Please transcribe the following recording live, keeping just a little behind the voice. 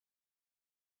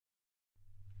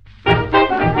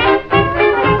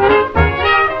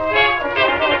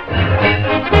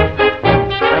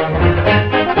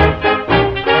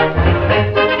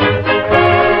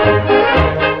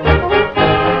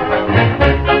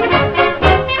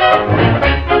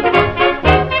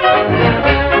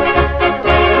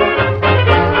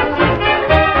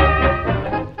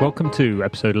to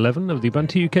episode 11 of the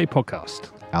Ubuntu UK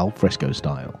podcast. Al fresco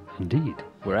style. Indeed.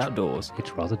 We're outdoors.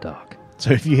 It's rather dark.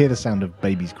 So if you hear the sound of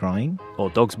babies crying, Or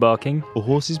dogs barking. Or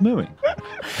horses mooing.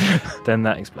 Then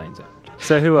that explains it.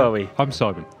 So who are we? I'm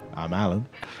Simon. I'm Alan.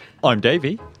 I'm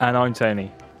Davey. And I'm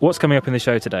Tony. What's coming up in the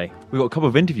show today? We've got a couple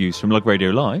of interviews from Lug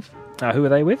Radio Live. Who are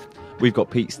they with? We've got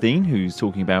Pete Steen, who's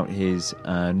talking about his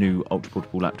new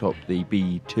ultra-portable laptop, the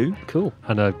B2. Cool.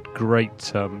 And a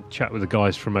great chat with the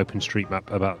guys from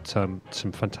OpenStreetMap about some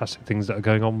fantastic things that are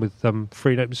going on with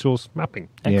free and open source mapping.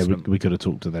 Excellent. Yeah, we could have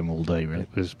talked to them all day, really.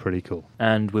 It was pretty cool.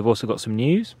 And we've also got some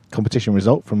news. Competition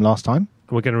result from last time.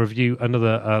 And we're going to review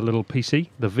another little PC,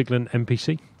 the Viglin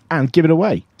MPC. And give it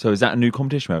away. So is that a new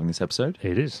competition we're having this episode?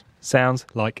 It is. Sounds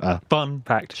Like Uh, a Fun.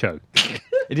 packed show.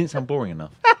 It didn't sound boring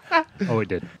enough. Oh, it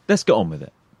did. Let's get on with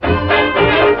it.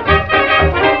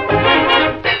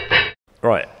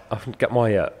 Right, I can get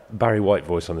my Barry White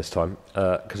voice on this time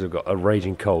because I've got a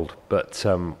raging cold. But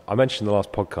I mentioned in the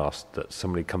last podcast that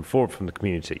somebody come forward from the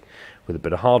community with a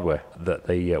bit of hardware that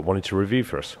they wanted to review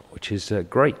for us, which is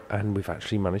great. And we've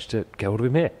actually managed to get hold of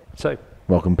him here. So,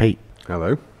 Welcome, Pete.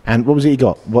 Hello. And what was it you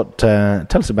got?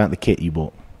 Tell us about the kit you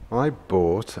bought. I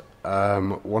bought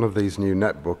one of these new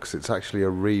netbooks. It's actually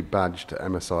a rebadged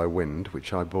MSI Wind,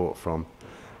 which I bought from,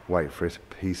 wait for it,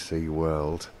 PC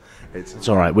World. It's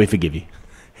all right, we forgive you.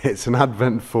 It's an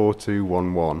Advent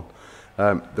 4211.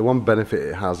 The one benefit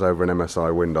it has over an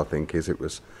MSI Wind, I think, is it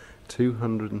was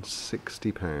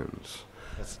 £260.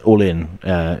 All in.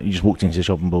 You just walked into the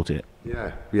shop and bought it.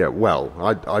 Yeah. Well,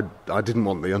 I didn't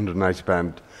want the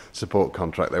 £180 support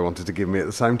contract they wanted to give me at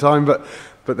the same time, but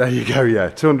there you go. Yeah,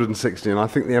 260, and I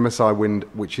think the MSI Wind,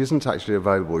 which isn't actually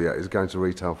available yet, is going to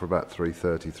retail for about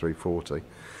 330, 340,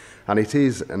 and it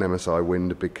is an MSI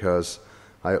Wind because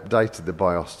I updated the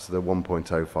BIOS to the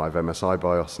 1.05 MSI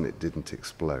BIOS and it didn't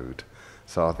explode.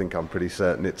 So I think I'm pretty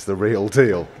certain it's the real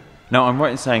deal. Now, I'm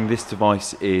right in saying this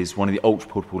device is one of the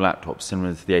ultra-portable laptops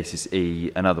similar to the Asus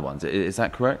E and other ones. Is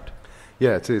that correct?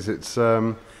 Yeah, it is.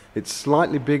 It's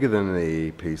slightly bigger than an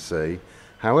EE PC.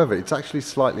 However, it's actually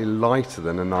slightly lighter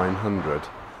than a 900.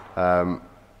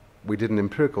 We did an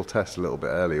empirical test a little bit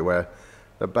earlier where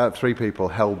about 3 people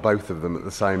held both of them at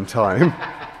the same time.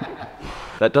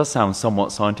 That does sound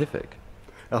somewhat scientific.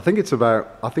 I think it's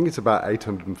about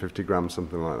 850 grams,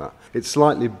 something like that. It's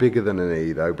slightly bigger than an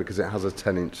E though because it has a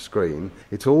 10-inch screen.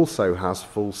 It also has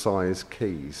full-size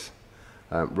keys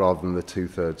rather than the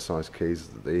 2/3 size keys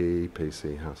that the EE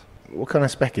PC has. What kind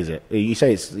of spec is it? You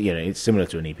say it's similar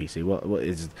to an EPC.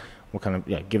 What kind of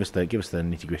give us the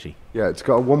nitty gritty. Yeah, it's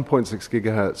got a 1.6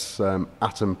 gigahertz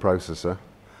Atom processor,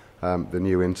 the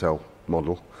new Intel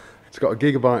model. It's got a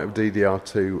gigabyte of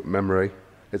DDR2 memory.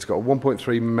 It's got a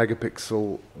 1.3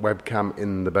 megapixel webcam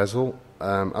in the bezel.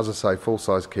 As I say,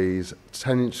 full-size keys,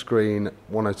 10-inch screen,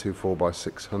 1024 by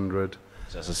 600.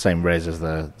 So it's the same res as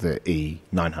the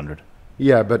E900.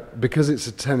 Yeah, but because it's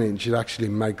a 10-inch, it actually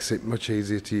makes it much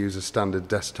easier to use a standard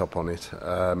desktop on it.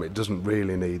 It doesn't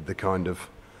really need the sort of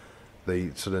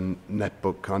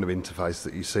netbook kind of interface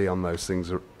that you see on those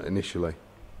things initially.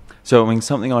 So, I mean,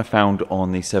 something I found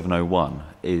on the 701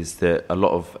 is that a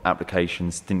lot of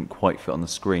applications didn't quite fit on the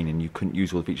screen and you couldn't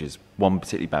use all the features. One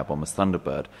particularly bad one was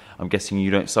Thunderbird. I'm guessing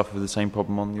you don't suffer with the same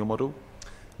problem on your model?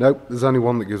 Nope, there's only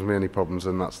one that gives me any problems,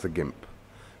 and that's the GIMP,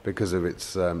 because of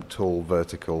its tall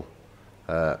vertical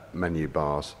menu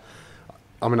bars.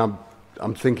 I mean,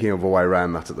 I'm thinking of a way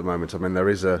around that at the moment. I mean, there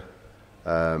is a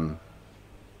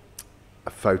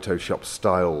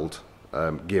Photoshop-styled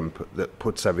GIMP that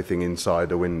puts everything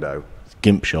inside a window. It's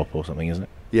GIMP shop or something, isn't it?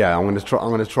 Yeah, I'm going to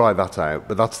try that out,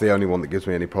 but that's the only one that gives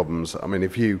me any problems. I mean,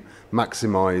 if you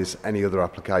maximise any other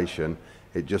application,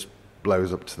 it just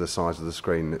blows up to the size of the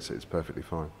screen. It's perfectly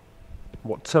fine.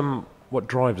 what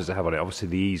drive does it have on it? Obviously,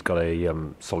 the E's got a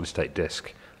solid-state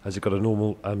disk. Has it got a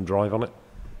normal drive on it?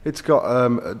 It's got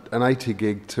an 80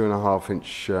 gig,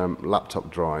 2.5-inch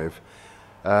laptop drive.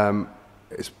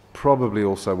 It's probably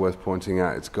also worth pointing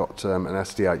out it's got an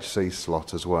SDHC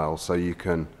slot as well, so you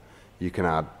can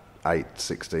add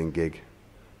 16 gig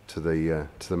to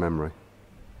the memory.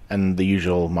 And the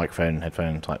usual microphone,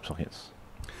 headphone type sockets.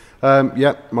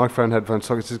 Yeah, microphone, headphone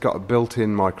sockets. It's got a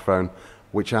built-in microphone,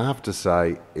 which I have to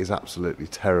say is absolutely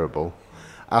terrible,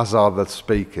 as are the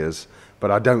speakers. But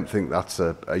I don't think that's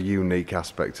a unique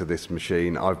aspect of this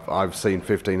machine. I've seen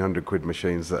 £1,500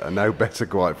 machines that are no better,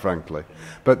 quite frankly.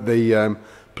 But the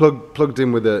plugged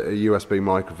in with a USB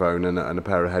microphone and a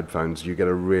pair of headphones, you get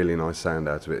a really nice sound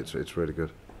out of it. It's really good.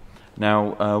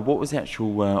 Now, what was the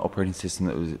actual operating system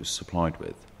that it was supplied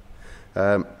with?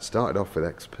 Started off with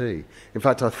XP. In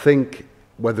fact, I think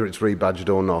whether it's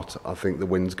rebadged or not, I think the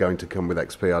Wind's going to come with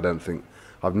XP. I don't think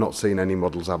I've not seen any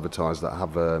models advertised that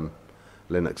have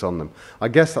Linux on them. I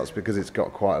guess that's because it's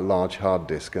got quite a large hard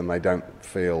disk, and they don't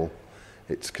feel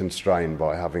it's constrained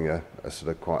by having a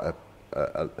sort of quite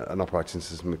an operating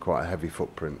system with quite a heavy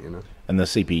footprint, you know. And the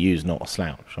CPU is not a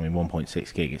slouch. I mean,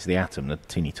 1.6 gig. It's the Atom, the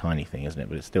teeny tiny thing, isn't it?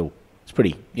 But it's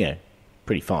pretty,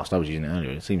 pretty fast. I was using it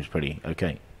earlier. It seems pretty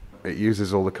okay. It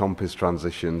uses all the Compiz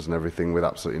transitions and everything with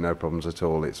absolutely no problems at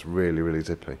all. It's really, really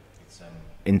zippy. It's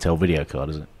Intel video card,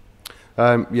 is it?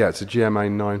 Yeah, it's a GMA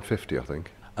 950, I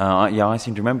think. Yeah, I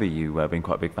seem to remember you being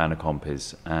quite a big fan of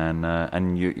Compiz, and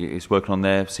it's working on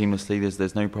there seamlessly.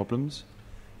 There's no problems.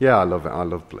 Yeah, I love it. I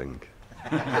love Blink.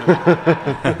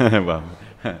 Well,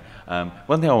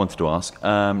 one thing I wanted to ask.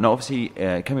 Now, obviously,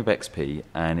 it came with XP,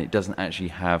 and it doesn't actually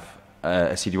have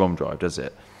a CD-ROM drive, does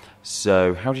it?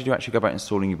 So, how did you actually go about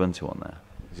installing Ubuntu on there?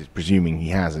 This is presuming he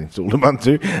has installed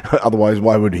Ubuntu. Otherwise,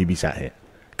 why would he be sat here?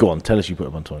 Go on, tell us you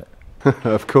put Ubuntu on it.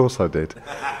 Of course I did.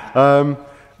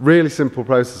 Really simple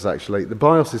process, actually. The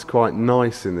BIOS is quite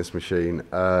nice in this machine,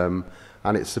 and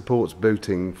it supports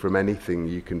booting from anything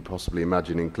you can possibly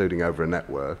imagine, including over a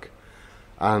network.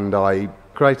 And I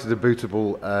created a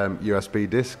bootable USB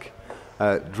disk,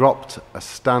 dropped a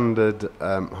standard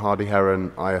Hardy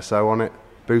Heron ISO on it,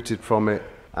 booted from it,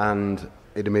 and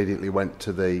it immediately went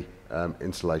to the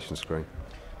installation screen.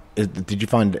 Did you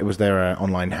find, was there an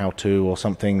online how-to or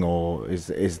something, or is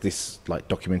this like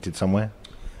documented somewhere?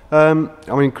 I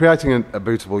mean, creating a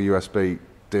bootable USB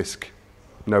disk,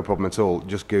 no problem at all.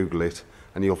 Just Google it,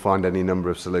 and you'll find any number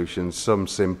of solutions. Some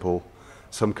simple,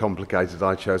 some complicated.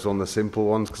 I chose one of the simple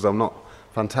ones because I'm not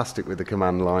fantastic with the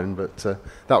command line, but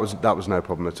that was no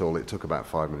problem at all. It took about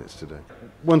 5 minutes to do.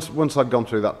 Once I'd gone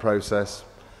through that process,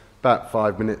 about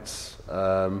 5 minutes,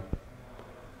 and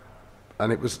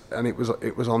it was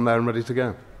on there and ready to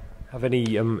go. Have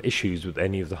any issues with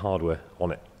any of the hardware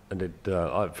on it? And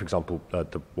for example,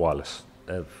 the wireless.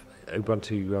 Have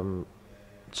Ubuntu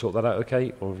sort that out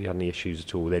okay, or have you had any issues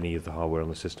at all with any of the hardware on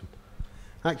the system?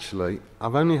 Actually,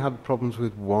 I've only had problems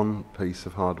with one piece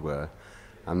of hardware,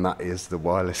 and that is the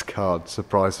wireless card.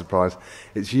 Surprise, surprise.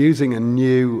 It's using a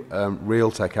new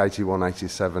Realtek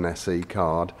 8187 SE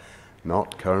card,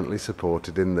 not currently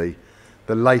supported in the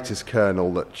latest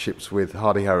kernel that ships with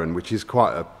Hardy Heron, which is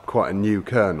quite a new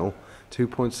kernel,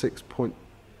 2.19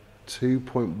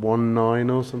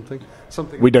 or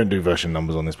something. We don't do version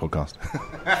numbers on this podcast.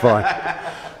 Fine,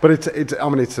 but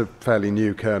it's a fairly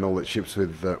new kernel that ships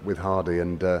with Hardy,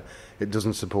 and it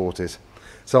doesn't support it.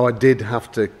 So I did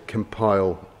have to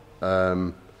compile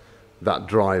that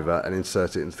driver and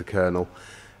insert it into the kernel.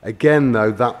 Again,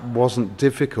 though, that wasn't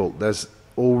difficult. There's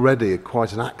already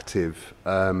quite an active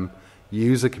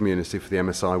user community for the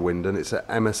MSI Wind, and it's at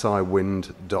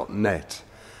msiwind.net.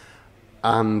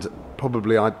 And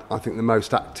probably, I think the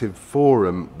most active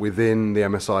forum within the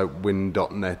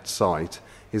msiwind.net site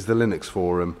is the Linux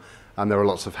forum, and there are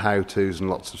lots of how-tos and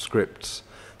lots of scripts.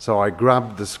 So I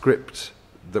grabbed the script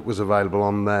that was available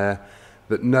on there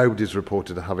that nobody's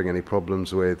reported having any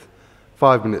problems with.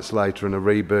 5 minutes later, in a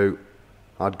reboot,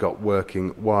 I'd got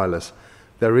working wireless.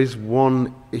 There is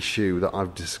one issue that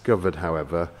I've discovered,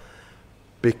 however,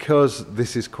 because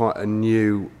this is quite a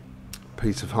new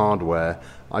piece of hardware.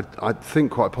 I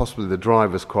think quite possibly the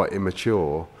driver's quite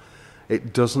immature.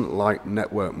 It doesn't like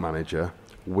Network Manager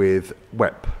with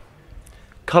WEP.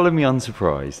 Colour me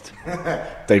unsurprised.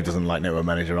 Dave doesn't like Network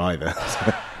Manager either.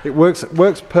 It works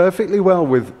perfectly well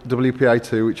with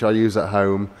WPA2, which I use at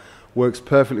home. Works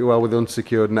perfectly well with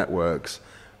unsecured networks.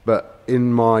 But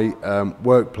in my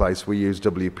workplace, we use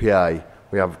WPA.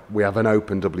 We have an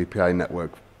open WPA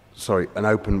network. Sorry, an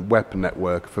open WEP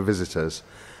network for visitors,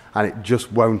 and it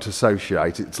just won't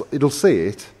associate. It'll see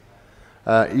it.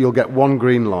 You'll get one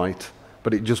green light,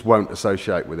 but it just won't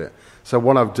associate with it. So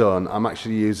what I've done, I'm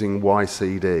actually using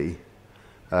YCD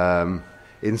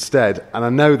instead. And I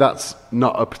know that's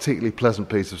not a particularly pleasant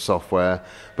piece of software,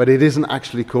 but it isn't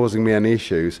actually causing me any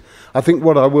issues. I think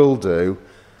what I will do,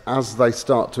 as they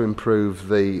start to improve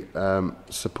the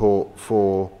support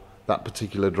for that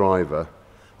particular driver,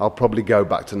 I'll probably go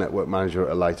back to Network Manager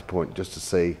at a later point just to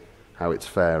see how it's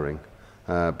faring.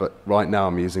 But right now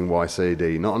I'm using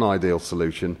YCD, not an ideal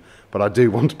solution, but I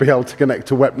do want to be able to connect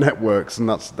to web networks, and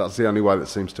that's the only way that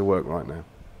seems to work right now.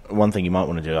 One thing you might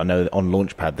want to do, I know that on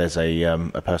Launchpad there's a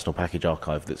personal package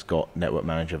archive that's got Network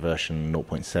Manager version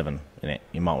 0.7 in it.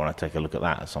 You might want to take a look at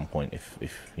that at some point if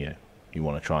you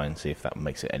want to try and see if that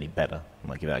makes it any better. I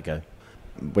might give that a go.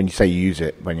 When you say you use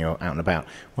it when you're out and about,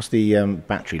 what's the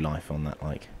battery life on that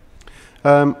like?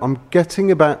 I'm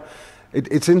getting about...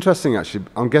 It's interesting, actually.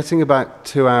 I'm getting about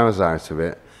 2 hours out of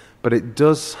it, but it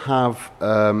does have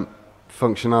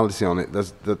functionality on it.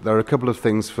 There are a couple of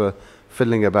things for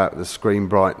fiddling about the screen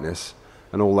brightness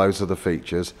and all those other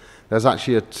features. There's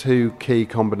actually a 2-key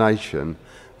combination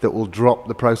that will drop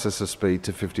the processor speed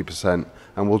to 50%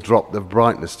 and will drop the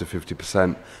brightness to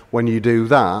 50%. When you do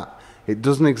that, it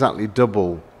doesn't exactly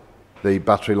double the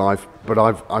battery life, but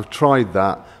I've tried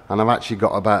that and I've actually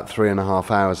got about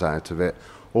 3.5 hours out of it.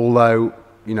 Although,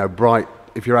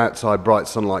 if you're outside bright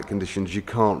sunlight conditions, you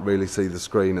can't really see the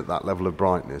screen at that level of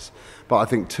brightness. But I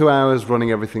think 2 hours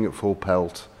running everything at full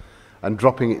pelt and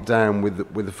dropping it down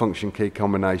with the function key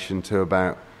combination to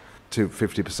about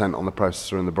 50% on the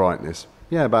processor and the brightness.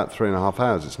 Yeah, about 3.5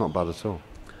 hours. It's not bad at all.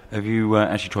 Have you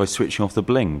actually tried switching off the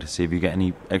bling to see if you get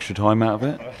any extra time out of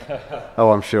it?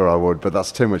 Oh, I'm sure I would, but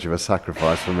that's too much of a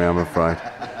sacrifice for me, I'm afraid.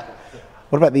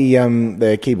 What about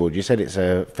the keyboard? You said it's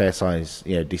a fair size,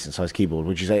 decent size keyboard.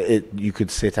 Would you say you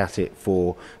could sit at it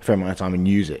for a fair amount of time and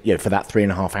use it? For that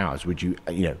 3.5 hours, would you,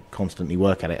 constantly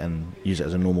work at it and use it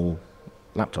as a normal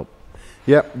laptop?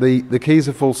 Yep, the keys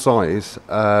are full size,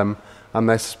 and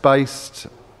they're spaced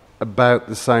about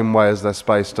the same way as they're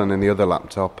spaced on any other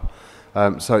laptop.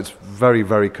 So it's very,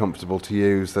 very comfortable to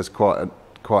use. There's quite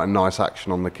a nice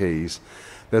action on the keys.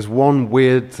 There's one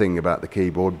weird thing about the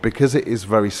keyboard, because it is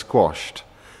very squashed,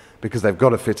 because they've got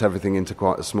to fit everything into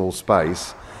quite a small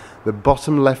space. The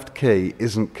bottom left key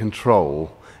isn't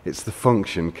control, it's the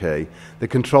function key. The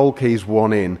control key's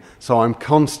one in, so I'm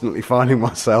constantly finding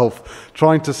myself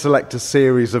trying to select a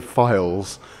series of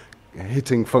files,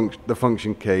 hitting the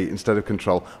function key instead of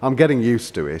control. I'm getting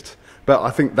used to it, but I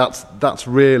think that's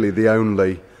really the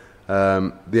only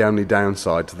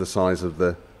downside to the size of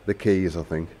the keys, I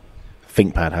think.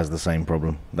 ThinkPad has the same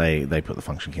problem. They put the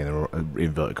function key in the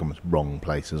inverted commas wrong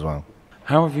place as well.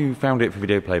 How have you found it for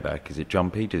video playback? Is it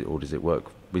jumpy, or does it work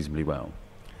reasonably well?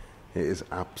 It is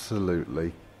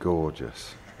absolutely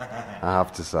gorgeous, I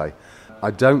have to say.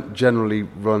 I don't generally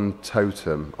run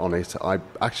Totem on it. I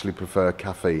actually prefer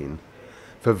Caffeine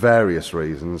for various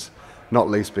reasons, not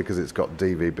least because it's got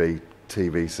DVB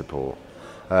TV support.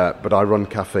 But I run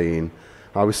Caffeine.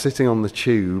 I was sitting on the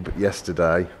tube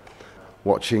yesterday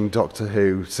watching Doctor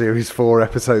Who Series 4,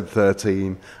 Episode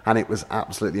 13, and it was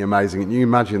absolutely amazing. And you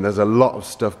imagine there's a lot of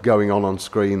stuff going on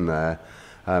screen there.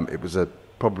 It was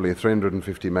probably a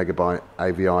 350 megabyte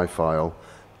AVI file,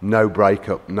 no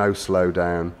breakup, no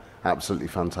slowdown, absolutely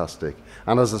fantastic.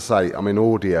 And as I say,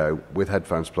 audio with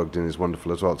headphones plugged in is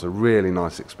wonderful as well. It's a really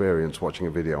nice experience watching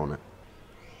a video on it.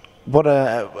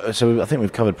 So I think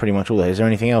we've covered pretty much all that. Is there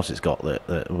anything else it's got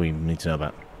that we need to know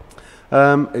about?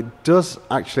 It does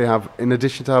actually have, in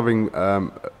addition to having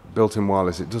built-in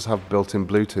wireless, it does have built-in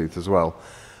Bluetooth as well,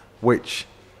 which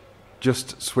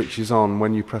just switches on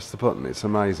when you press the button. It's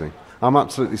amazing. I'm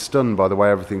absolutely stunned by the way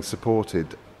everything's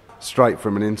supported straight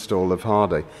from an install of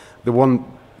Hardy. The one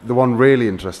really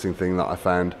interesting thing that I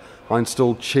found, I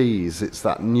installed Cheese. It's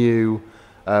that new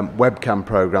webcam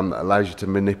program that allows you to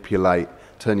manipulate,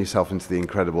 turn yourself into the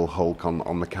Incredible Hulk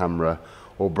on the camera,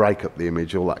 or break up the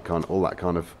image, all that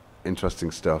kind of interesting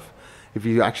stuff. If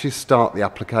you actually start the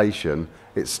application,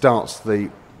 it starts the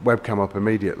webcam up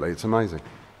immediately. It's amazing.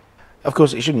 Of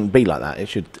course, it shouldn't be like that. It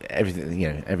should, everything,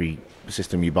 every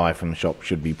system you buy from the shop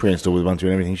should be pre-installed with Ubuntu,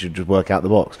 and everything should just work out the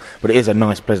box. But it is a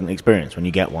nice, pleasant experience when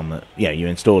you get one that, you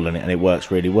install in it and it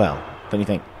works really well. Don't you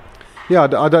think? Yeah,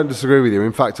 I don't disagree with you.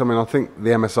 In fact, I think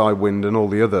the MSI Wind and all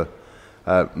the other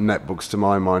netbooks, to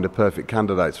my mind, are perfect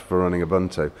candidates for running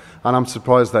Ubuntu. And I'm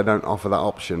surprised they don't offer that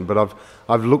option. But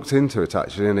I've looked into it,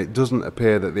 actually, and it doesn't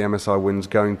appear that the MSI Wind's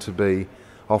going to be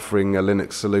offering a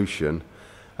Linux solution.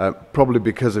 Probably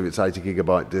because of its 80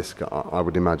 gigabyte disk, I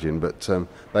would imagine, but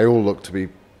they all look to be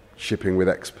shipping with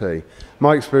XP.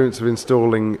 My experience of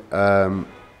installing a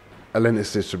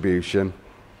Linux distribution,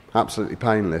 absolutely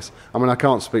painless. I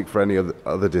can't speak for any other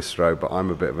distro, but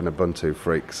I'm a bit of an Ubuntu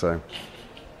freak, so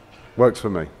works for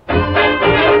me.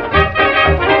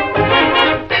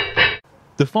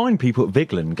 The fine people at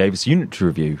Vigeland gave us a unit to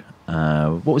review.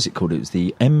 What was it called? It was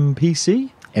the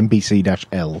MPC?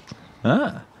 MPC-L.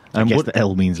 Ah. I guess the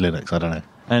L means Linux, I don't know.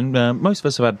 And most of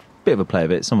us have had a bit of a play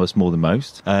of it, some of us more than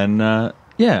most. And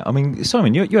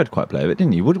Simon, you had quite a play of it,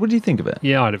 didn't you? What did you think of it?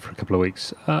 Yeah, I had it for a couple of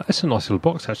weeks. It's a nice little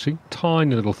box, actually.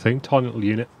 Tiny little thing, tiny little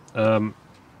unit.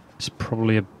 It's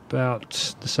probably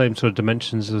about the same sort of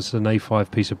dimensions as an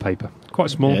A5 piece of paper. Quite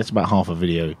small. Yeah, it's about half a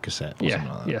video cassette or something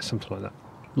like that. Yeah, something like that.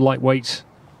 Lightweight.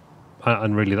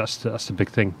 And really, that's the big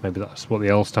thing. Maybe that's what the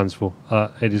L stands for.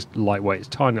 It is lightweight. It's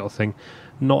a tiny little thing,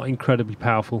 not incredibly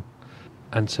powerful,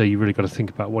 and so you really got to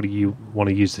think about what do you want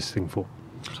to use this thing for.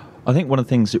 I think one of the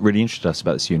things that really interested us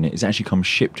about this unit is it actually comes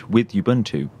shipped with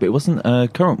Ubuntu, but it wasn't a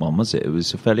current one, was it? It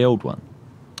was a fairly old one.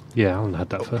 Yeah, Alan had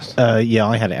that first. Yeah,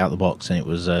 I had it out the box, and it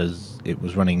was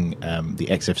running the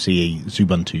XFCE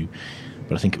Ubuntu,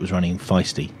 but I think it was running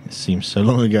Feisty. It seems so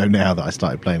long ago now that I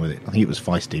started playing with it. I think it was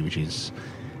Feisty, which is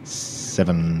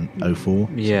 704.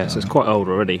 Yeah, so it's quite old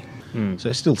already. So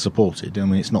it's still supported. I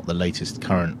mean, it's not the latest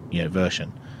current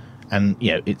version, and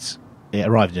it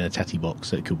arrived in a tatty box,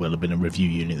 so it could well have been a review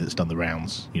unit that's done the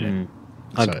rounds. And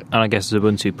I guess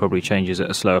Ubuntu probably changes at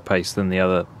a slower pace than the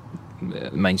other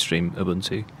mainstream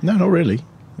Ubuntu. No, not really.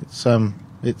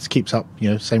 It keeps up,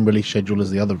 same release schedule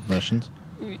as the other versions.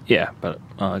 Yeah, but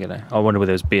I don't know. I wonder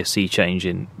whether there's be a sea change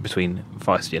in between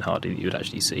Feisty and Hardy that you would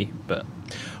actually see. But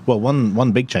well,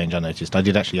 one big change I noticed, I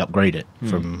did actually upgrade it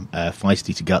from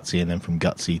Feisty to Gutsy, and then from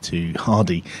Gutsy to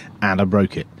Hardy, and I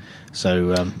broke it.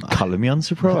 So colour me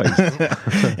unsurprised.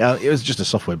 It was just a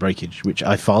software breakage, which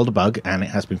I filed a bug, and it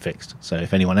has been fixed. So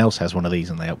if anyone else has one of these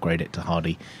and they upgrade it to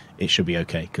Hardy, it should be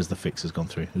okay because the fix has gone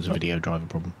through. It was a video driver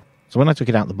problem. So when I took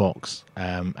it out the box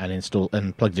and installed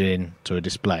and plugged it in to a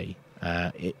display,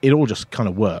 it all just kind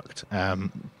of worked.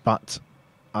 But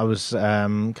I was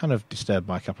kind of disturbed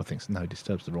by a couple of things. No,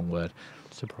 disturbed's the wrong word.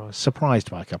 Surprised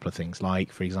by a couple of things.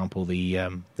 Like, for example,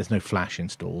 there's no flash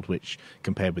installed, which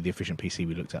compared with the efficient PC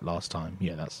we looked at last time,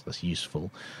 that's useful.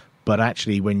 But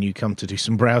actually, when you come to do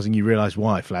some browsing, you realise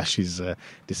why flash is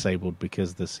disabled,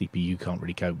 because the CPU can't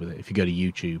really cope with it. If you go to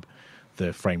YouTube,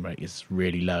 the frame rate is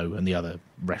really low, and the other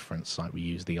reference site we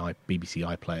use, the BBC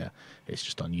iPlayer, it's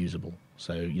just unusable.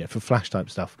 So, for flash type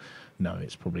stuff, no,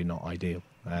 it's probably not ideal.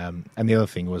 And the other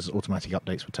thing was automatic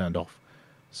updates were turned off.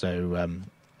 So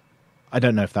I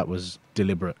don't know if that was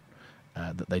deliberate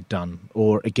that they'd done,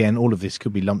 or again, all of this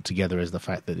could be lumped together as the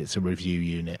fact that it's a review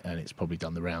unit and it's probably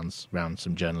done the rounds around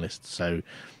some journalists. So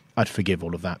I'd forgive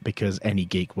all of that, because any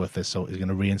geek worth their salt is going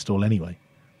to reinstall anyway.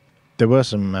 There were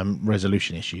some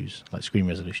resolution issues, like screen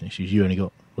resolution issues.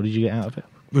 What did you get out of it?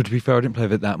 Well, to be fair, I didn't play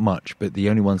with it that much, but the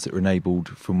only ones that were enabled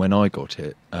from when I got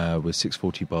it was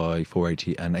 640 by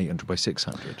 480 and 800 by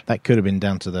 600. That could have been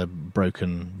down to the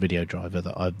broken video driver,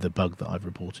 the bug that I've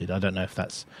reported. I don't know if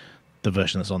that's the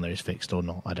version that's on there is fixed or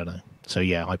not. I don't know. So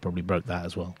yeah, I probably broke that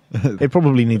as well. It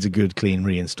probably needs a good clean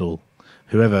reinstall.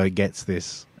 Whoever gets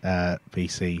this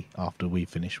PC after we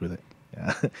finish with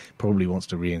it probably wants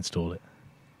to reinstall it.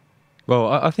 Well,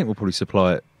 I think we'll probably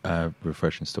supply it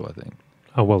refresh install, I think.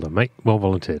 Oh, well done, mate. Well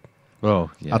volunteered.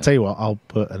 Well, yeah. I'll tell you what, I'll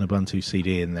put an Ubuntu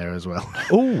CD in there as well.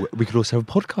 Oh, we could also have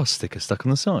a podcast sticker stuck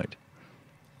on the side.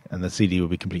 And the CD would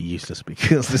be completely useless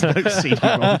because there's no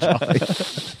CD-ROM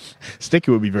drive.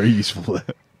 Sticker would be very useful there.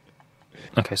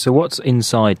 Okay, so what's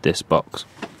inside this box?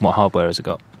 What hardware has it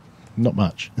got? Not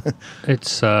much.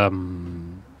 It's got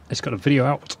a video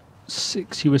out,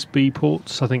 6 USB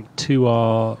ports. I think 2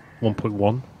 are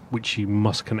 1.1, which you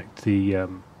must connect the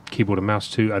keyboard and mouse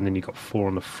to, and then you've got 4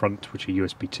 on the front, which are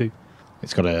USB 2.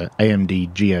 It's got a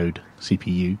AMD Geode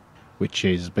CPU, which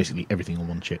is basically everything on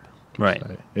one chip. Right.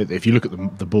 So if you look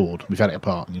at the board, we've had it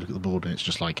apart, and you look at the board, and it's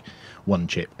just like one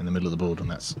chip in the middle of the board,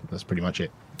 and that's pretty much it.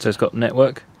 So it's got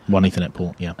network? One Ethernet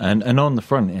port, yeah. And on the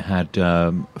front, it had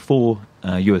 4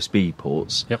 USB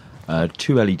ports, Yep.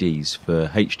 2 LEDs for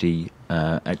HD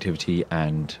activity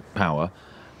and power,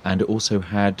 and it also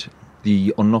had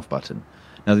the on and off button.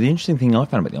 Now, the interesting thing I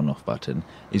found about the on and off button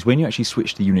is when you actually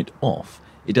switch the unit off,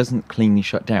 it doesn't cleanly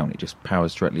shut down, it just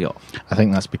powers directly off. I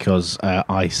think that's because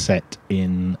I set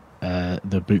in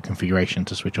the boot configuration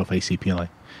to switch off ACPI,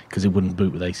 because it wouldn't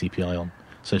boot with ACPI on.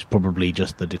 So it's probably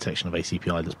just the detection of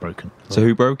ACPI that's broken. So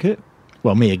who broke it?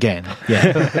 Well, me again,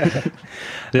 yeah.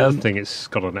 The other thing it's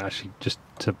got on it, actually, just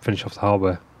to finish off the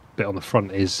hardware bit on the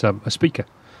front, is a speaker.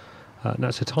 Now,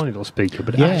 it's a tiny little speaker,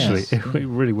 but actually it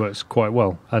really works quite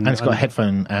well. And it's got a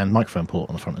headphone and microphone port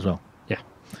on the front as well. Yeah.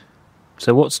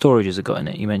 So what storage has it got in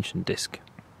it? You mentioned disk.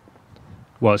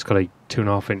 Well, it's got a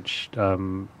 2.5-inch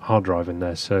hard drive in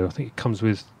there, so I think it comes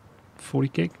with 40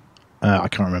 gig. I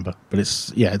can't remember, but it's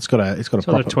got a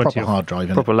proper hard drive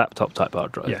in Proper it. laptop type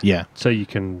hard drive. Yeah. So you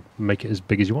can make it as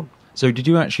big as you want. So did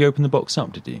you actually open the box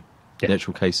up, did you? Yeah. The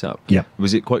actual case up? Yeah.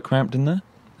 Was it quite cramped in there?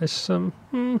 There's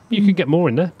you could get more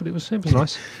in there, but it was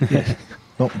nice. Yeah.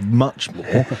 Not much more.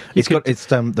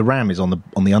 The RAM is on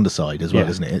the underside as well, Yeah.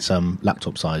 isn't it? It's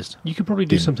laptop sized. You could probably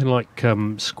do something like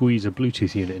squeeze a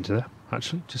Bluetooth unit into there,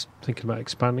 actually, just thinking about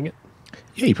expanding it.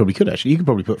 Yeah, you probably could actually. You could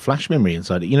probably put flash memory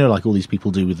inside it. You know, like all these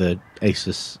people do with the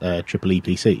Asus triple E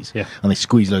PCs. Yeah. And they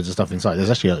squeeze loads of stuff inside. There's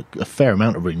actually a fair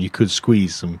amount of room. You could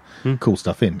squeeze some cool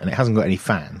stuff in, and it hasn't got any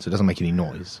fan, so it doesn't make any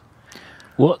noise.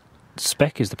 What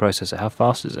spec is the processor? How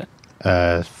fast is it?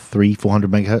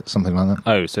 400 megahertz, something like that.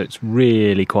 Oh, so it's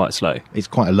really quite slow. It's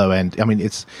quite a low end. I mean,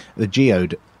 it's the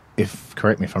Geode.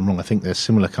 Correct me if I'm wrong. I think there's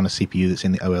similar kind of CPU that's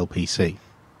in the OLPC.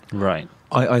 Right.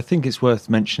 I think it's worth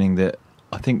mentioning that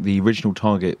I think the original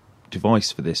target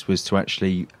device for this was to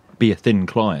actually be a thin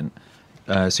client.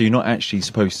 So you're not actually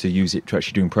supposed to use it to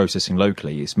actually doing processing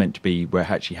locally. It's meant to be where it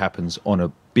actually happens on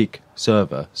a big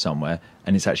server somewhere,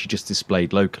 and it's actually just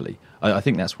displayed locally. I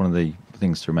think that's one of the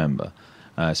things to remember.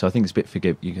 So I think it's a bit I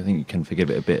think you can forgive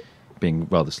it a bit being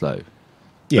rather slow.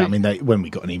 Yeah, I mean, when we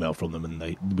got an email from them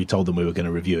and we told them we were going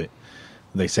to review it,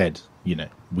 they said,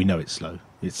 we know it's slow.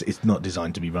 It's not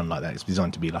designed to be run like that. It's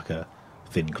designed to be like a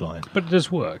thin client. But it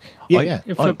does work. Yeah.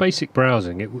 For basic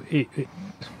browsing,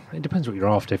 it depends what you're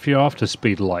after. If you're after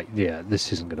speed light,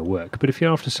 this isn't going to work. But if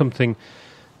you're after something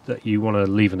that you want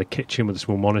to leave in the kitchen with a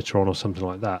small monitor on or something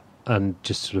like that, and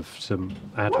just sort of some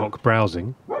ad hoc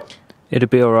browsing, It'd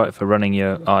be all right for running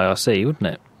your IRC, wouldn't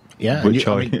it? Yeah, Which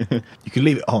you can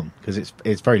leave it on because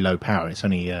it's very low power. It's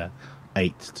only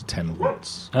 8 to 10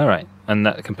 watts. All right. And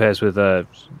that compares with the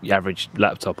average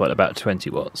laptop at about 20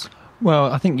 watts.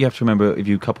 Well, I think you have to remember if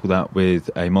you couple that with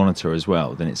a monitor as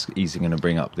well, then it's easily going to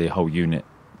bring up the whole unit.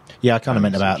 Yeah, I kind of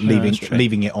meant about that's true.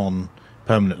 leaving it on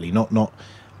permanently, not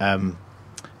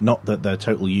that the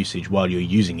total usage while you're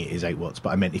using it is 8 watts, but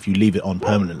I meant if you leave it on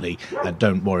permanently and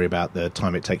don't worry about the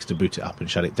time it takes to boot it up and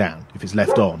shut it down. If it's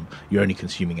left on, you're only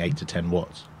consuming 8 to 10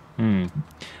 watts.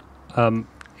 So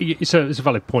it's a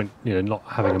valid point, not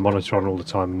having a monitor on all the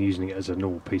time and using it as a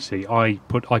normal PC. I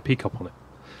put IP cup on it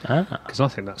because I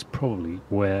think that's probably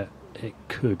where it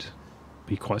could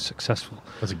be quite successful.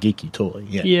 That's a geeky toy,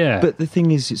 yeah. Yeah. But the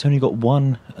thing is, it's only got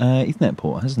one Ethernet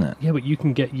port, hasn't it? Yeah, but you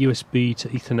can get USB to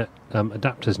Ethernet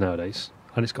adapters nowadays,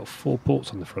 and it's got 4 ports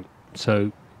on the front.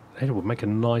 So it would make a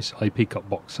nice IP cup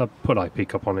box. I put IP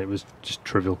cup on it. It was just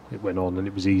trivial. It went on, and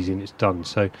it was easy, and it's done.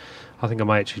 So I think I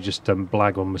may actually just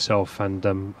blag on myself and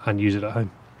use it at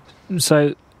home.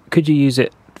 So could you use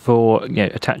it for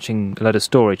attaching a load of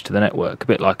storage to the network, a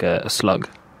bit like a slug?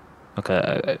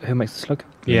 Who makes the slug?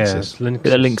 Linksys.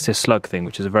 The Linksys slug thing,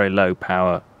 which is a very low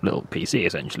power little PC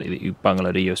essentially that you bung a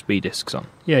load of USB discs on.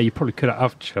 Yeah, you probably could.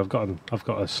 I've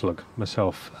got a slug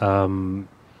myself, and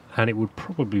it would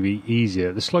probably be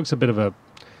easier. The slug's a bit of a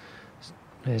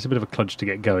kludge to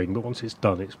get going, but once it's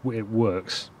done, it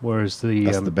works. Whereas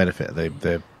that's the benefit of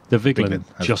the Viglin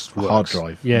just works. Hard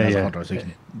drive. Yeah, a hard drive, so you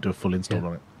can do a full install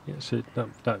on it. Yeah, so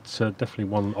that's definitely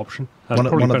one option.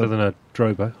 Probably better than a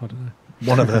Drobo. I don't know.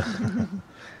 One of the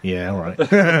yeah, all right.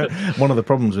 One of the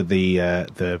problems with the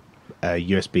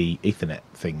USB Ethernet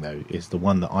thing, though, is the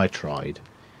one that I tried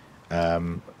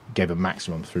gave a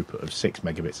maximum throughput of 6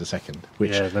 megabits a second,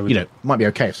 which might be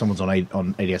okay if someone's on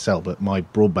ADSL, but my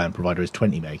broadband provider is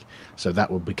 20 meg, so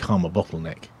that would become a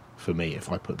bottleneck for me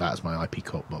if I put that as my IP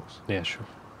core box. Yeah, sure.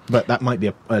 But that might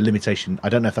be a limitation. I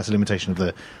don't know if that's a limitation of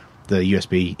the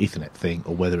USB Ethernet thing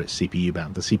or whether it's CPU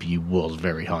bound. The CPU was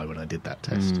very high when I did that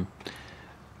test.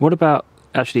 What about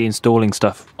actually installing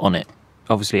stuff on it?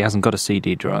 Obviously, it hasn't got a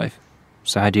CD drive.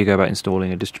 So how do you go about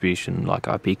installing a distribution like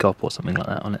IPCOP or something like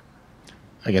that on it?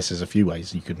 I guess there's a few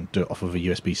ways. You can do it off of a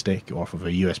USB stick or off of a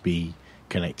USB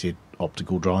connected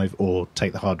optical drive, or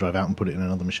take the hard drive out and put it in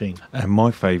another machine. And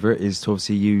my favourite is to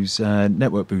obviously use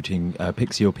network booting,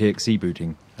 PXE or PXE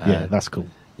booting. Yeah, that's cool.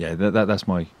 Yeah, that's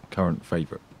my current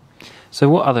favourite. So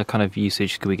what other kind of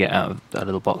usage could we get out of a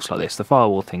little box like this? The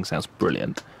firewall thing sounds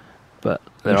brilliant, but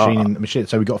machine.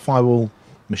 So we've got a firewall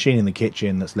machine in the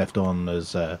kitchen that's left on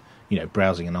as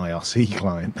browsing an IRC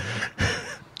client.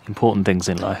 Important things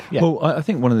in life. Yeah. Well, I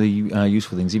think one of the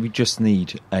useful things, if you just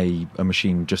need a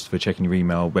machine just for checking your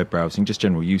email, web browsing, just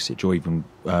general usage, or even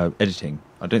editing,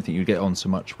 I don't think you'd get on so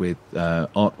much with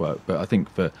artwork, but I think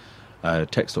for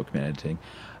text document editing,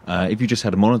 if you just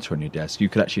had a monitor on your desk, you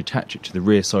could actually attach it to the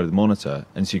rear side of the monitor,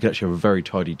 and so you could actually have a very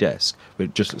tidy desk, but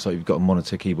it just looks like you've got a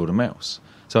monitor, keyboard, and mouse.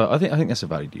 So I think that's a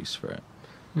valid use for it.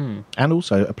 And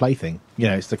also a plaything.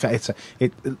 It's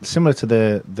similar to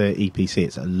the EPC.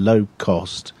 It's a low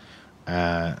cost,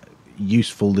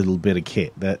 useful little bit of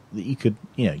kit that you could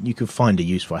find a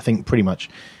use for. I think pretty much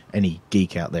any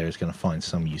geek out there is going to find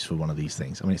some use for one of these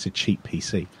things. I mean, it's a cheap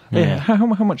PC. Yeah. How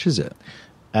much is it?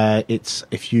 It's,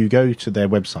 if you go to their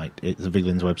website, it's the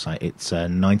Viglin's website. It's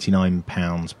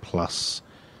 £99 plus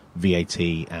VAT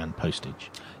and postage.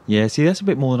 Yeah, see, that's a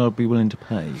bit more than I'd be willing to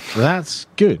pay. That's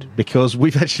good, because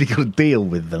we've actually got a deal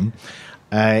with them.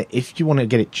 If you want to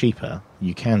get it cheaper,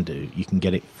 you can do. You can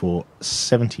get it for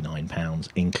 £79,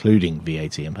 including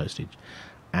VAT and postage.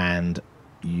 And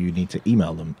you need to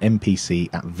email them,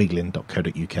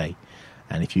 mpc@viglin.co.uk.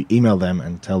 And if you email them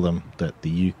and tell them that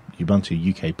the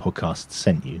Ubuntu UK podcast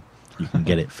sent you, you can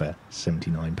get it for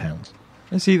 £79.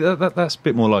 And see, that's a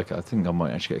bit more like it. I think I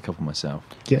might actually get a couple myself.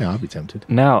 Yeah, I'd be tempted.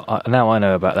 Now I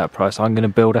know about that price. I'm going to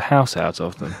build a house out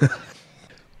of them.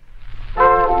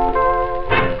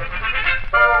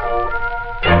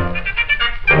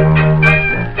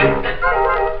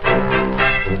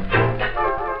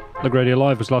 Pug Radio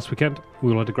Live was last weekend.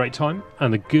 We all had a great time,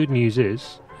 and the good news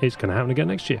is it's going to happen again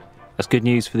next year. That's good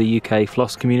news for the UK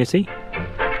floss community.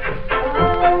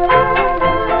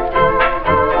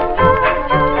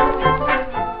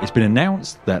 It's been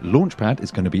announced that Launchpad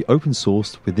is going to be open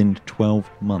sourced within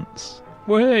 12 months.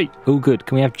 Wait! Oh, good.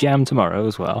 Can we have jam tomorrow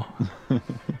as well?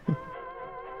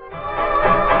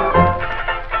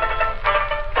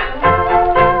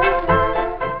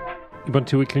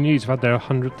 Ubuntu Weekly News have had their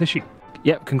 100th issue.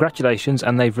 Yep, congratulations,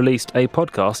 and they've released a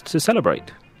podcast to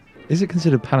celebrate. Is it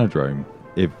considered palindrome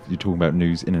if you're talking about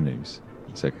news in a news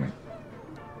segment?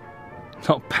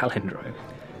 Not palindrome.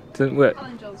 Doesn't work.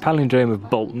 Palindrome of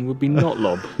Bolton would be not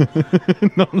lob.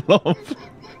 Not lob.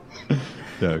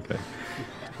 Yeah, okay.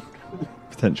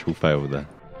 Potential fail there.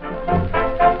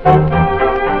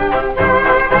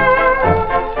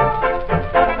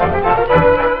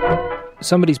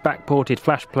 Somebody's backported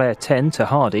Flash Player 10 to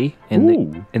Hardy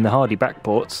in the Hardy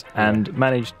backports and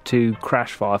managed to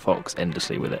crash Firefox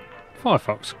endlessly with it.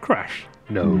 Firefox crash?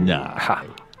 No. Nah. Ha.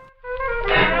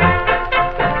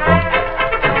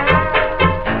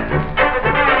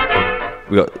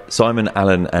 We've got Simon,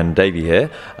 Alan and Davey here,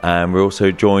 and we're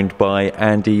also joined by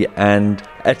Andy and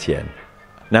Etienne.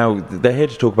 Now, they're here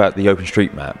to talk about the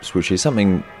OpenStreetMaps, which is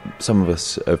something some of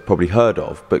us have probably heard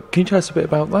of, but can you tell us a bit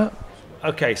about that?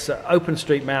 Okay, so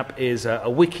OpenStreetMap is a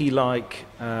wiki-like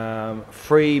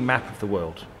free map of the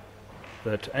world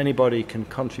that anybody can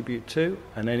contribute to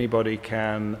and anybody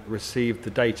can receive the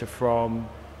data from,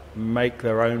 make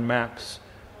their own maps,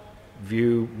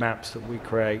 view maps that we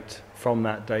create from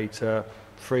that data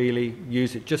freely,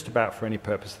 use it just about for any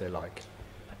purpose they like.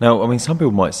 Now, I mean, some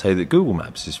people might say that Google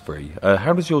Maps is free.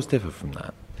 How does yours differ from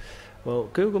that? Well,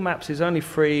 Google Maps is only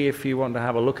free if you want to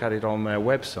have a look at it on their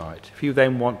website. If you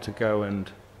then want to go and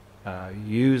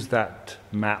use that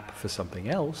map for something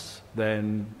else,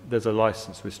 then there's a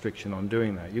license restriction on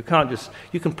doing that. You can't just,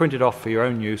 you can print it off for your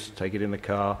own use, take it in the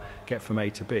car, get from A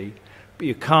to B, but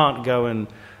you can't go and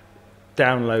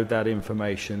download that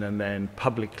information and then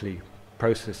publicly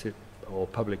process it or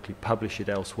publicly publish it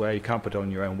elsewhere. You can't put it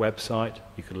on your own website.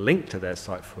 You can link to their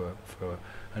site for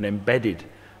an embedded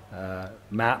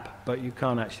map, but you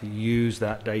can't actually use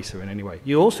that data in any way.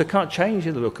 You also can't change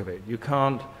the look of it. You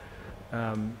can't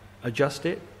adjust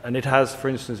it, and it has, for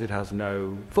instance, it has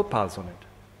no footpaths on it,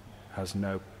 has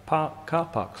no car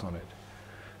parks on it.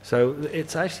 So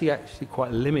it's actually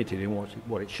quite limited in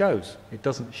what it shows. It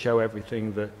doesn't show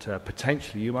everything that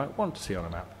potentially you might want to see on a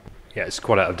map. Yeah, it's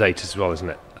quite out of date as well, isn't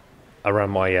it?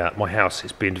 Around my house,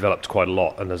 it's being developed quite a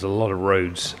lot, and there's a lot of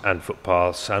roads and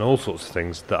footpaths and all sorts of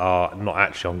things that are not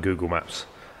actually on Google Maps.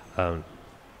 And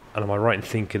am I right in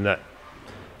thinking that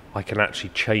I can actually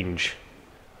change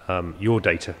your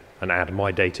data and add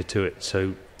my data to it,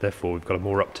 so therefore we've got a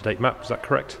more up-to-date map? Is that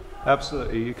correct?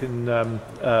 Absolutely. You can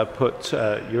put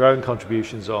your own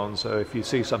contributions on, so if you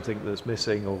see something that's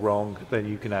missing or wrong, then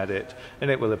you can add it, and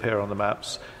it will appear on the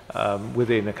maps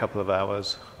within a couple of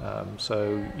hours,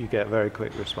 so you get very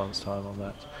quick response time on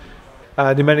that.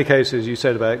 And in many cases, you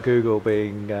said about Google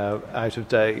being out of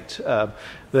date.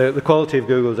 The quality of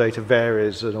Google data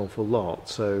varies an awful lot.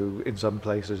 So in some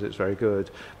places it's very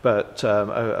good, but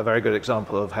a very good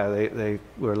example of how they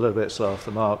were a little bit slow off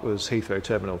the mark was Heathrow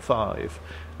Terminal 5,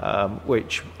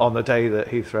 which on the day that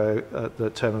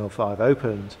that Terminal 5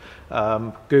 opened,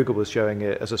 Google was showing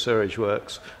it as a sewerage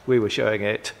works. We were showing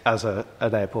it as an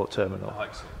airport terminal.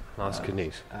 That's good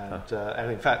news.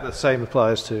 And in fact, the same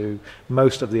applies to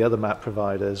most of the other map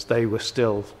providers. They were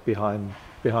still behind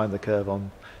the curve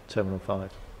on Terminal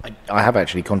 5. I have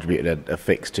actually contributed a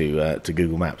fix to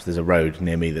Google Maps. There's a road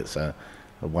near me that's a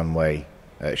one-way.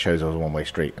 It shows as a one-way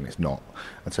street, and it's not.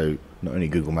 And so not only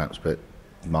Google Maps, but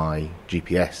my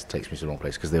GPS takes me to the wrong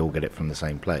place because they all get it from the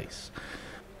same place.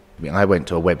 I mean, I went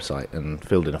to a website and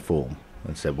filled in a form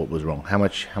and said what was wrong. How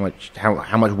much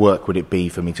work would it be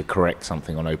for me to correct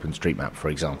something on OpenStreetMap, for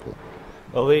example?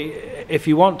 Well, if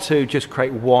you want to just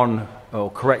create one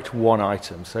or correct one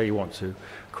item, say you want to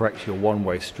correct your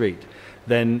one-way street,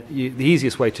 then the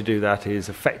easiest way to do that is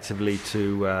effectively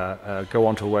to go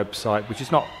onto a website which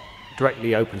is not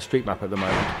directly OpenStreetMap at the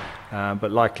moment,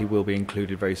 but likely will be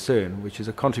included very soon, which is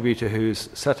a contributor who's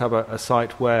set up a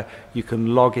site where you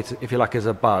can log it, if you like, as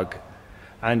a bug,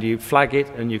 and you flag it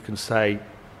and you can say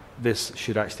this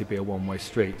should actually be a one-way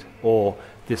street, or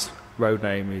this road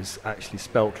name is actually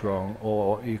spelt wrong,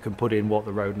 or you can put in what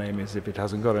the road name is if it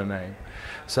hasn't got a name.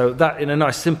 So that in a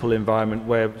nice simple environment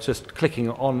where just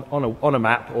clicking on a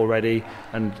map already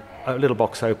and a little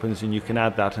box opens and you can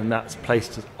add that, and that's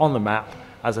placed on the map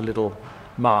as a little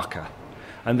marker.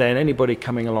 And then anybody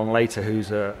coming along later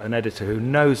who's an editor who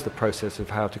knows the process of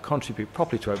how to contribute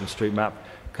properly to OpenStreetMap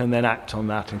can then act on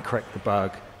that and correct the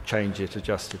bug, change it,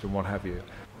 adjust it, and what have you.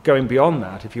 Going beyond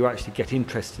that, if you actually get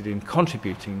interested in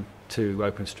contributing to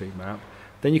OpenStreetMap,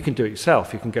 then you can do it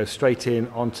yourself. You can go straight in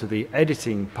onto the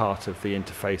editing part of the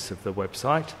interface of the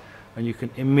website, and you can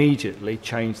immediately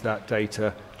change that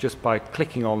data just by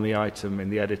clicking on the item in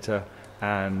the editor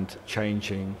and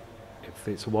changing, if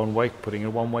it's a one-way, putting a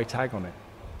one-way tag on it.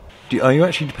 Are you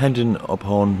actually dependent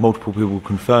upon multiple people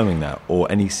confirming that, or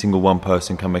any single one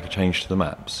person can make a change to the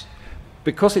maps?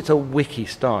 Because it's a wiki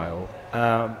style,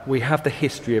 we have the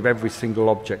history of every single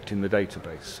object in the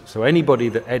database. So anybody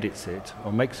that edits it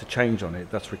or makes a change on it,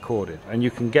 that's recorded. And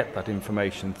you can get that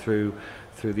information through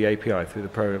the API, through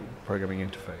the programming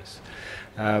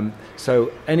interface.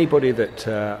 So anybody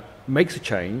that makes a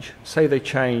change, say they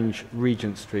change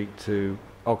Regent Street to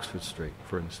Oxford Street,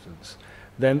 for instance,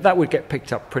 then that would get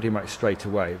picked up pretty much straight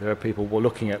away. There are people who are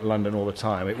looking at London all the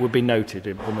time. It would be noted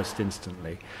almost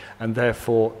instantly. And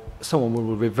therefore, someone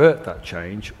will revert that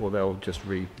change, or they'll just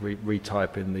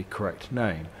retype in the correct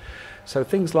name. So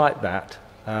things like that.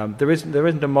 There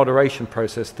isn't a moderation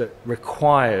process that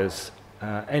requires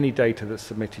any data that's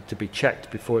submitted to be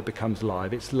checked before it becomes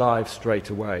live. It's live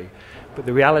straight away. But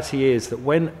the reality is that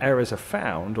when errors are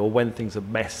found, or when things are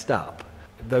messed up,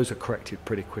 those are corrected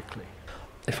pretty quickly.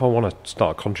 If I want to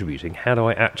start contributing, how do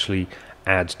I actually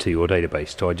add to your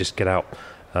database? Do I just get out,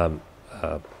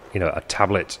 a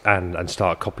tablet and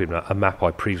start copying a map I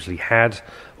previously had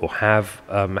or have?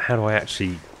 How do I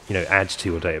actually, add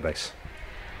to your database?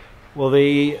 Well,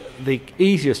 the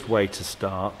easiest way to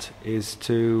start is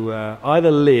to either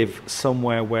live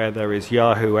somewhere where there is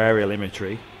Yahoo aerial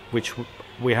imagery, which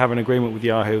we have an agreement with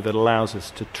Yahoo that allows us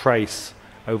to trace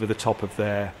over the top of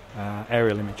their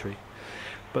aerial imagery.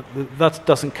 But that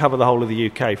doesn't cover the whole of the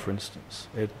UK, for instance.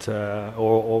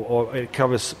 Or it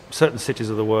covers certain cities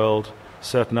of the world,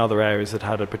 certain other areas that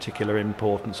had a particular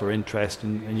importance or interest,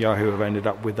 and Yahoo have ended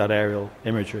up with that aerial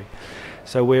imagery.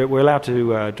 So we're allowed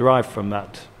to derive from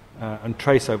that and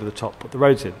trace over the top, put the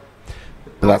roads in.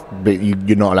 But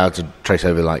you're not allowed to trace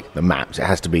over like the maps. It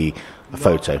has to be a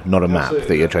photo, not a map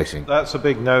that you're tracing. That's a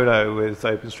big no-no with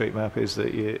OpenStreetMap, is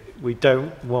that we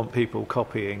don't want people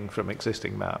copying from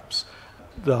existing maps.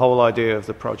 The whole idea of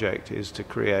the project is to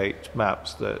create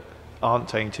maps that aren't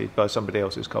tainted by somebody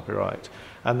else's copyright.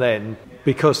 And then,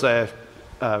 because they're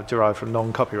derived from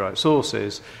non-copyright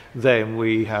sources, then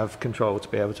we have control to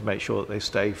be able to make sure that they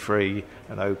stay free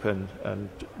and open and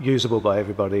usable by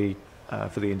everybody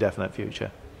for the indefinite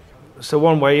future. So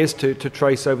one way is to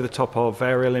trace over the top of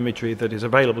aerial imagery that is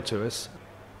available to us.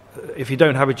 If you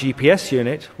don't have a GPS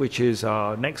unit, which is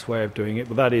our next way of doing it,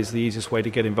 but that is the easiest way to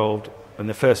get involved in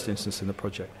the first instance in the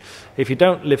project. If you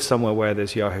don't live somewhere where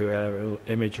there's Yahoo aerial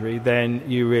imagery, then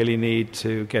you really need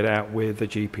to get out with a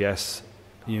GPS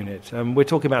unit. We're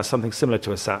talking about something similar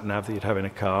to a sat-nav that you'd have in a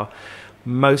car.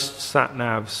 Most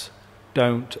sat-navs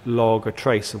don't log a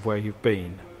trace of where you've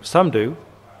been. Some do.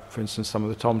 For instance, some of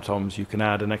the TomToms, you can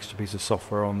add an extra piece of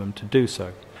software on them to do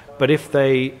so. But if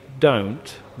they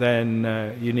don't,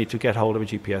 then you need to get hold of a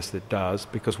GPS that does,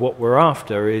 because what we're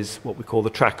after is what we call the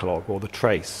track log, or the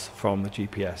trace from the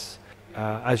GPS.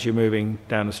 As you're moving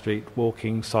down the street,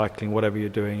 walking, cycling, whatever you're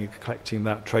doing, you're collecting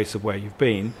that trace of where you've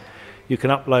been. You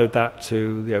can upload that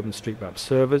to the OpenStreetMap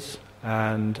servers,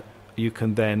 and you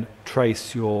can then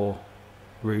trace your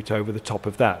route over the top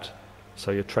of that.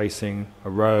 So you're tracing a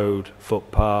road,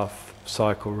 footpath,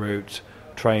 cycle route,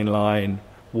 train line,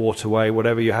 waterway,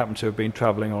 whatever you happen to have been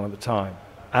travelling on at the time.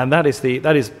 And that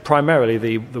is primarily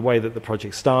the way that the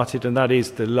project started, and that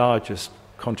is the largest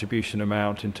contribution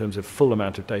amount in terms of full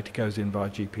amount of data goes in via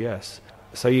GPS.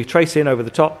 So you trace in over the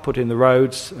top, put in the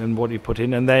roads and what you put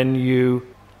in, and then you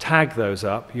tag those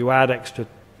up. You add extra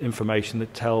information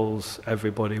that tells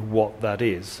everybody what that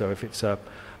is. So if it's a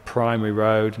primary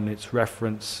road and its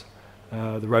reference,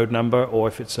 the road number, or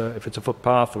if it's a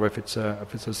footpath, or if it's a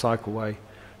cycleway.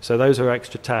 So those are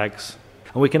extra tags.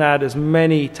 And we can add as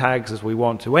many tags as we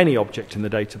want to any object in the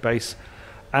database,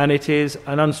 and it is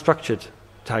an unstructured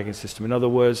tagging system. In other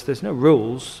words, there's no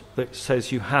rules that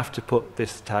says you have to put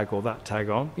this tag or that tag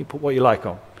on. You put what you like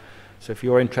on. So if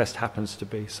your interest happens to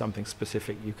be something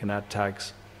specific, you can add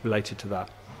tags related to that.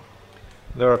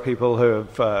 There are people who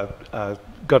have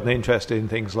got an interest in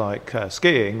things like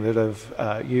skiing that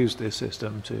have used this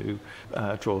system to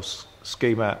draw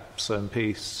ski maps and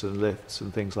pistes and lifts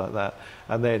and things like that,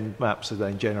 and then maps are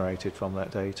then generated from that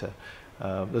data.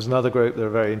 There's another group that are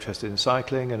very interested in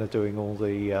cycling and are doing all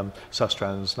the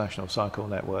Sustrans National Cycle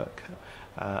Network,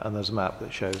 and there's a map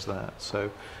that shows that.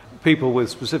 So people with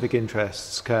specific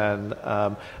interests can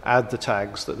add the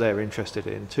tags that they're interested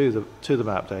in to the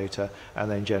map data, and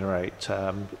then generate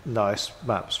nice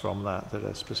maps from that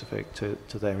are specific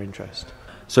to their interest.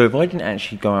 So if I didn't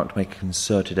actually go out to make a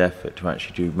concerted effort to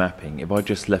actually do mapping, if I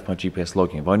just left my GPS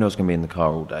logging, if I know I was going to be in the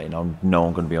car all day and I know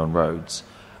I'm going to be on roads,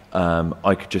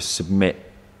 I could just submit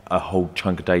a whole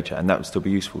chunk of data and that would still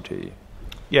be useful to you?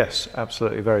 Yes,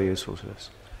 absolutely, very useful to us.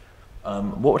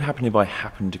 What would happen if I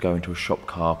happened to go into a shop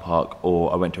car park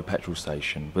or I went to a petrol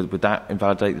station? Would that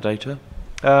invalidate the data?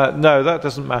 No, that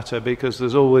doesn't matter, because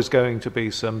there's always going to be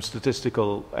some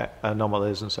statistical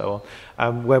anomalies and so on.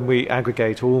 And when we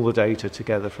aggregate all the data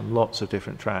together from lots of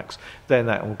different tracks, then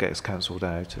that all gets cancelled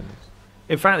out. And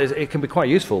in fact, it can be quite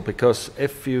useful, because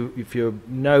if you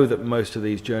know that most of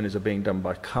these journeys are being done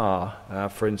by car,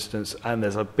 for instance, and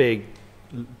there's a big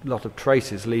lot of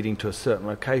traces leading to a certain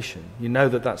location, you know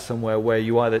that that's somewhere where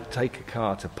you either take a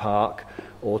car to park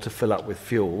or to fill up with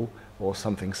fuel or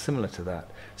something similar to that.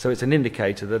 So it's an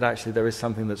indicator that actually there is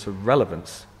something that's of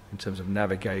relevance in terms of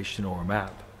navigation or a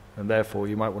map, and therefore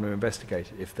you might want to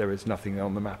investigate it if there is nothing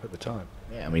on the map at the time.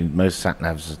 Yeah, I mean, most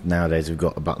sat-navs nowadays have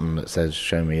got a button that says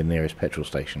show me the nearest petrol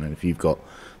station, and if you've got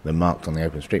them marked on the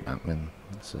OpenStreetMap, then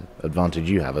that's an advantage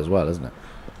you have as well, isn't it?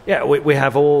 Yeah, we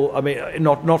have all, I mean,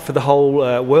 not for the whole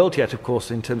world yet, of course,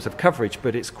 in terms of coverage,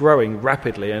 but it's growing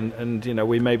rapidly, and you know,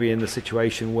 we may be in the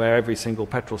situation where every single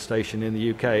petrol station in the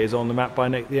UK is on the map by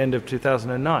the end of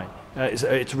 2009. It's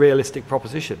a realistic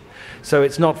proposition. So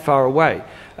it's not far away.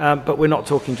 But we're not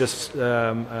talking just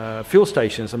fuel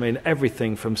stations. I mean,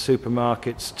 everything from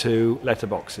supermarkets to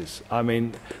letterboxes. I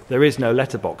mean, there is no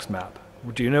letterbox map.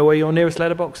 Do you know where your nearest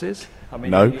letterbox is? I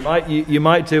mean, no. You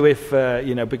might do if,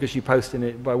 because you post in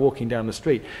it by walking down the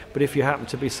street. But if you happen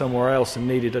to be somewhere else and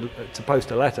needed to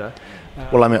post a letter...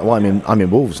 Well, I'm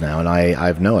in Wolves now, and I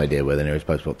have no idea where the nearest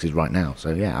post box is right now.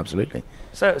 So, yeah, absolutely.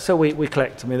 So we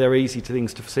collect. I mean, they're easy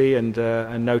things to see and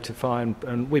notify,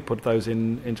 and we put those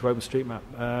into OpenStreetMap,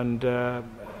 and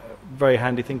very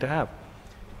handy thing to have.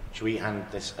 Should we hand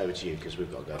this over to you, because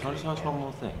we've got to go? Can I just ask one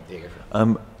more thing? Yeah, go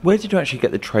for it. Where did you actually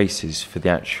get the traces for the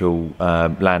actual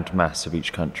land mass of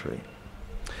each country?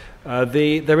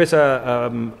 There is a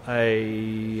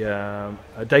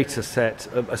data set,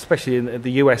 especially in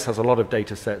the US has a lot of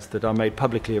data sets that are made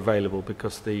publicly available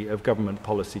because of government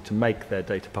policy to make their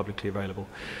data publicly available,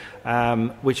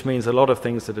 which means a lot of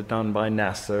things that are done by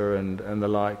NASA and the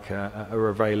like are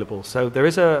available. So there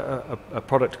is a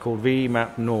product called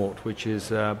VMap Naught, which is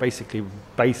basically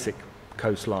basic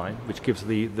coastline, which gives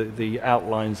the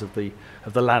outlines of the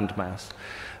landmass.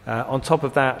 On top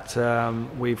of that,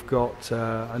 we've got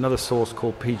another source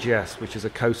called PGS, which is a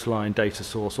coastline data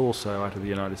source also out of the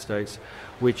United States,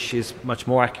 which is much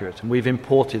more accurate. And we've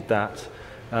imported that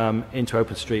into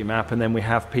OpenStreetMap, and then we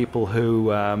have people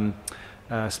who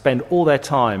spend all their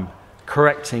time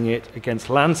correcting it against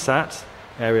Landsat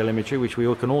aerial imagery, which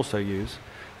we can also use,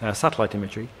 satellite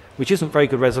imagery, which isn't very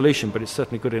good resolution, but it's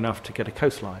certainly good enough to get a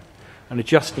coastline, and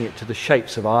adjusting it to the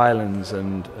shapes of islands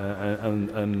and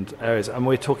areas. And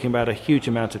we're talking about a huge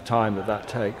amount of time that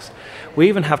takes. We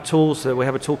even have tools. We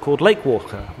have a tool called Lake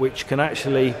Walker, which can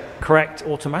actually correct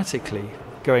automatically,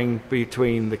 going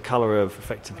between the colour of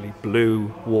effectively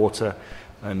blue water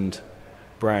and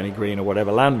browny green or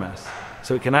whatever landmass.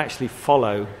 So it can actually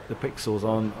follow the pixels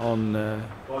on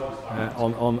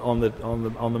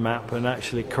the map and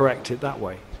actually correct it that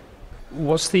way.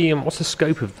 What's the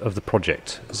scope of the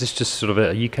project? Is this just sort of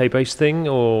a UK-based thing,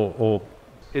 or?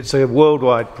 It's a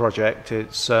worldwide project.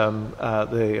 It's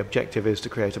the objective is to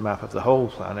create a map of the whole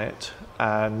planet,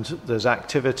 and there's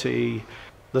activity.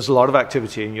 There's a lot of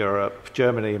activity in Europe.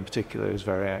 Germany, in particular, is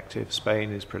very active.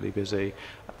 Spain is pretty busy.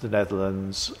 The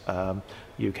Netherlands,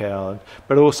 UK, Ireland,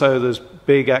 but also there's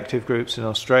big active groups in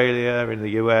Australia, in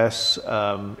the US,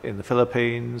 in the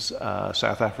Philippines,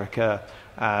 South Africa,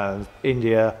 and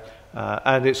India.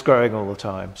 And it's growing all the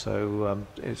time, so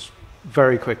it's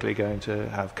very quickly going to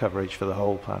have coverage for the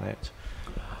whole planet.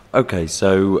 Okay,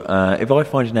 so if I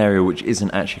find an area which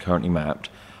isn't actually currently mapped,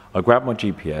 I grab my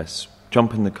GPS,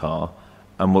 jump in the car,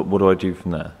 and what do I do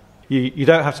from there? You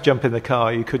don't have to jump in the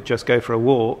car. You could just go for a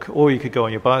walk, or you could go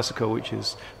on your bicycle, which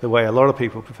is the way a lot of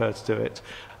people prefer to do it,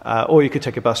 or you could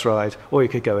take a bus ride, or you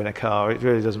could go in a car. It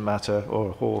really doesn't matter, or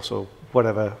a horse, or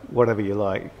whatever you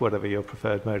like, whatever your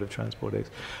preferred mode of transport is.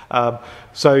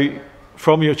 So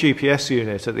from your GPS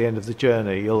unit at the end of the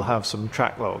journey, you'll have some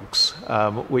track logs,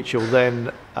 which you'll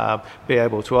then be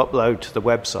able to upload to the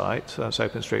website. That's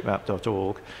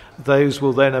openstreetmap.org. Those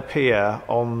will then appear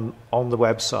on the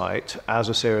website as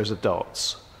a series of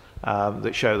dots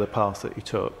that show the path that you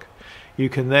took. You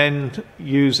can then,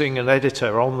 using an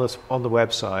editor on the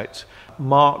website,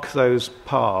 mark those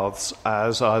paths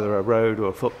as either a road or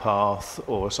a footpath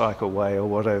or a cycleway or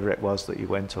whatever it was that you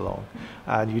went along.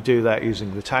 And you do that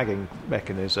using the tagging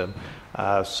mechanism.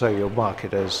 So you'll mark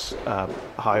it as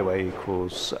highway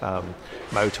equals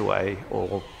motorway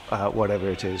or whatever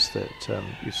it is that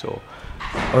you saw.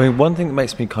 I mean, one thing that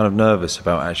makes me kind of nervous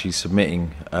about actually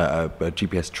submitting a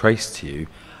GPS trace to you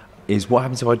is what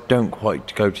happens if I don't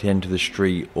quite go to the end of the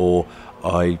street or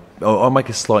I make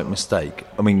a slight mistake.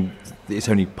 I mean, it's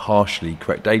only partially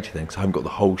correct data then because I haven't got the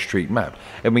whole street mapped.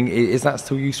 I mean, is that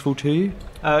still useful to you?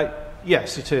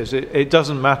 Yes, it is. It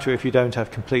doesn't matter if you don't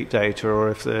have complete data or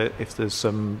if there's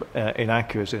some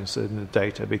inaccuracies in the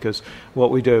data, because what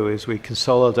we do is we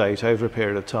consolidate over a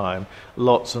period of time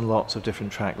lots and lots of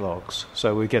different track logs.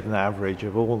 So we get an average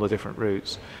of all the different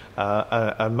routes.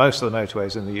 And most of the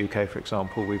motorways in the UK, for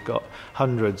example, we've got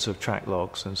hundreds of track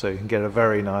logs, and so you can get a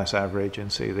very nice average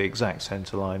and see the exact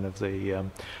centre line of the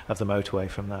motorway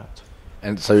from that.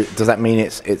 And so does that mean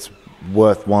it's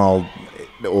worthwhile,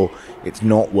 or it's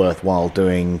not worthwhile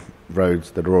doing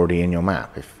roads that are already in your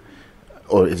map?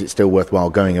 Or is it still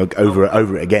worthwhile going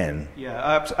over it again?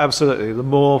 Yeah, absolutely. The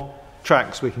more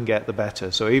tracks we can get, the better.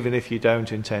 So even if you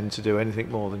don't intend to do anything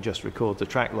more than just record the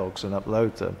track logs and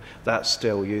upload them, that's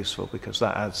still useful because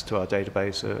that adds to our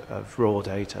database of raw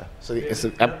data. So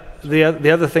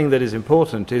the other thing that is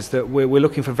important is that we're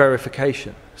looking for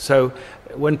verification. So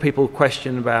when people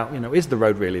question about, is the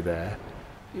road really there?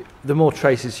 The more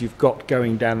traces you've got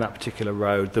going down that particular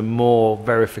road, the more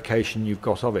verification you've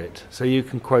got of it. So you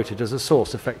can quote it as a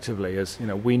source effectively, as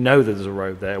we know that there's a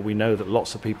road there, we know that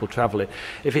lots of people travel it.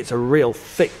 If it's a real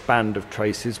thick band of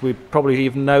traces, we probably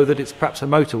even know that it's perhaps a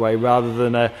motorway rather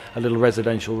than a little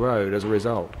residential road as a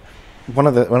result. One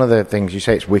of the things, you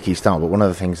say it's wiki style, but one of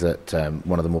the things that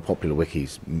one of the more popular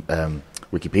wikis,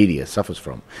 Wikipedia, suffers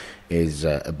from is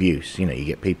abuse. You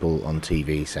get people on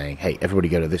TV saying, hey, everybody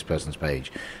go to this person's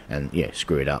page and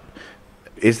screw it up.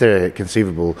 Is there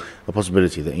a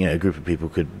possibility that a group of people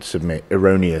could submit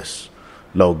erroneous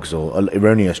logs or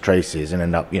erroneous traces and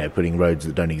end up putting roads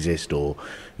that don't exist, or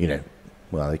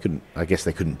well, they couldn't. I guess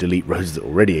they couldn't delete roads that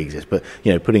already exist, but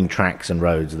putting tracks and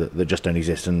roads that just don't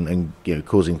exist and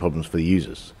causing problems for the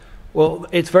users. Well,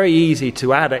 it's very easy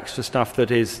to add extra stuff that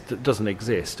doesn't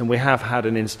exist, and we have had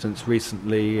an instance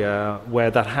recently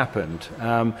where that happened.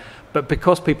 But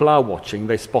because people are watching,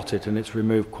 they spot it and it's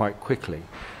removed quite quickly.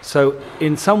 So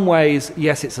in some ways,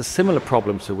 yes, it's a similar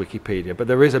problem to Wikipedia, but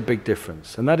there is a big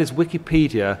difference, and that is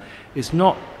Wikipedia is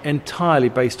not entirely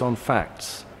based on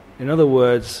facts. In other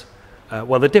words,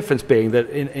 the difference being that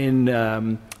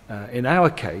in our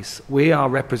case, we are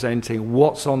representing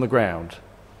what's on the ground.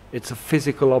 It's a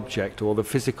physical object or the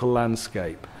physical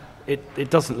landscape. It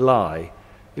doesn't lie.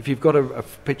 If you've got a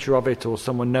picture of it or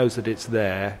someone knows that it's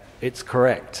there, it's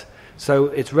correct. So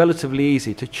it's relatively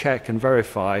easy to check and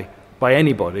verify by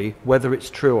anybody whether it's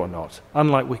true or not.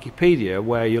 Unlike Wikipedia,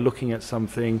 where you're looking at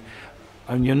something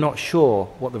and you're not sure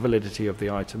what the validity of the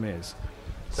item is.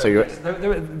 So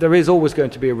there is always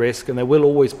going to be a risk, and there will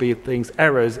always be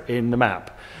errors in the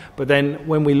map. But then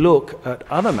when we look at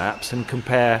other maps and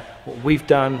compare what we've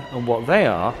done and what they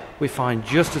are, we find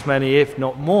just as many, if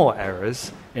not more,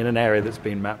 errors in an area that's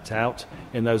been mapped out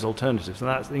in those alternatives. And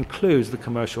that includes the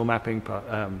commercial mapping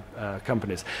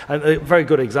companies. And a very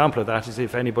good example of that is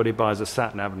if anybody buys a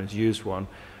sat-nav and has used one,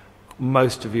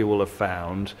 most of you will have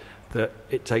found that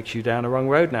it takes you down a wrong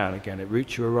road now and again. It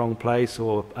routes you a wrong place,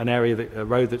 or a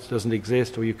road that doesn't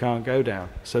exist or you can't go down.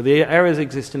 So the errors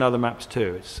exist in other maps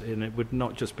too. It would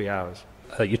not just be ours.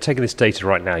 You're taking this data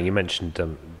right now. You mentioned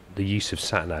the use of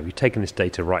sat-nav. You're taking this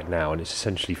data right now, and it's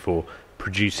essentially for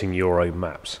producing your own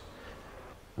maps.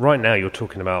 Right now you're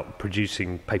talking about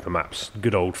producing paper maps,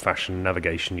 good old-fashioned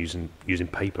navigation using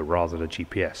paper rather than a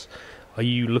GPS. Are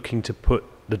you looking to put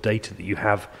the data that you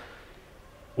have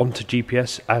onto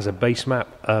GPS as a base map,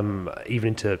 even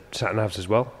into sat-navs as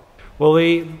well? Well,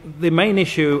 the main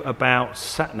issue about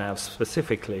sat-navs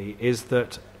specifically is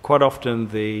that quite often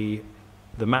the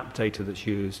map data that's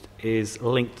used is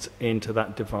linked into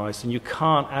that device, and you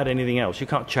can't add anything else. You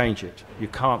can't change it. You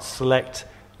can't select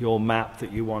your map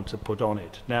that you want to put on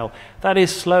it. Now, that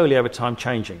is slowly over time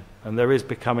changing, and there is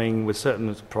becoming, with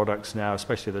certain products now,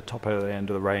 especially the top end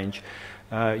of the range,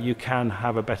 you can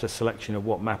have a better selection of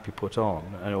what map you put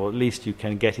on, or at least you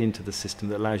can get into the system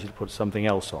that allows you to put something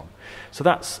else on. So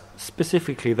that's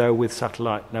specifically, though, with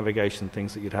satellite navigation,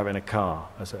 things that you'd have in a car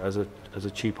as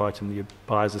a cheap item that you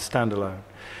buy as a standalone.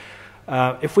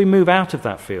 If we move out of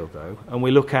that field, though, and we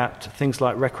look at things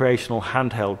like recreational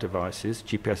handheld devices,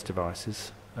 GPS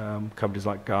devices, companies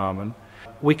like Garmin.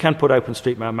 We can put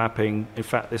OpenStreetMap mapping, in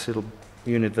fact, this little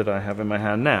unit that I have in my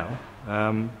hand now,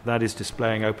 that is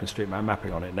displaying OpenStreetMap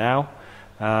mapping on it now.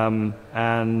 We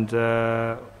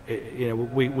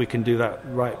can do that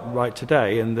right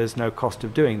today, and there's no cost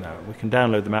of doing that. We can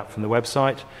download the map from the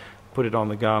website, put it on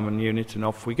the Garmin unit, and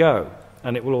off we go.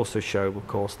 And it will also show, of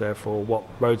course, therefore, what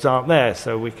roads aren't there,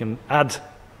 so we can add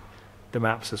the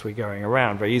maps as we're going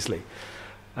around very easily.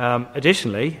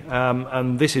 Additionally,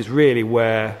 and this is really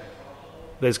where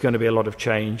there's going to be a lot of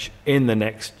change in the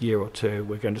next year or two,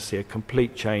 we're going to see a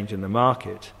complete change in the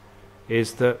market,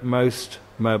 is that most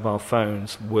mobile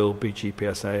phones will be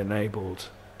GPSA enabled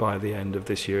by the end of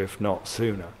this year, if not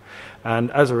sooner. And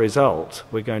as a result,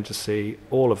 we're going to see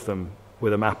all of them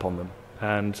with a map on them,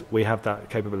 and we have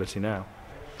that capability now.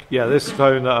 Yeah, this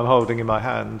phone that I'm holding in my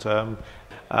hand,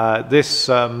 this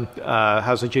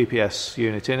has a GPS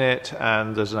unit in it,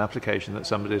 and there's an application that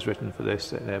somebody's written for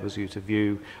this that enables you to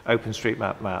view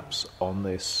OpenStreetMap maps on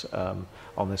this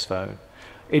phone.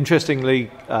 Interestingly,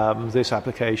 this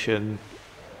application,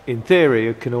 in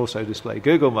theory, can also display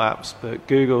Google Maps, but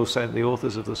Google sent the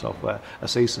authors of the software a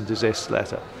cease and desist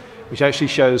letter, which actually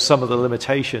shows some of the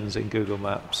limitations in Google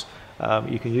Maps.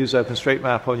 You can use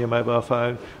OpenStreetMap on your mobile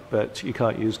phone, but you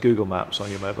can't use Google Maps on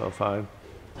your mobile phone.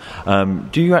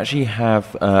 Do you actually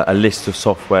have a list of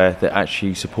software that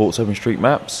actually supports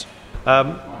OpenStreetMaps?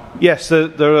 Yes,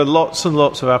 there are lots and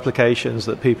lots of applications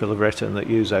that people have written that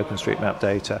use OpenStreetMap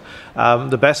data.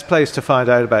 The best place to find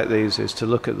out about these is to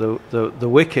look at the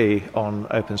wiki on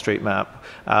OpenStreetMap,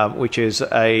 which is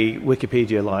a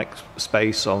Wikipedia-like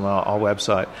space on our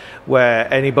website,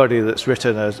 where anybody that's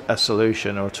written a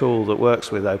solution or a tool that works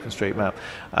with OpenStreetMap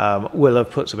will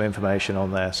have put some information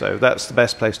on there. So that's the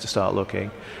best place to start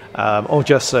looking. Or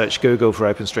just search Google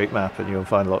for OpenStreetMap and you'll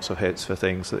find lots of hits for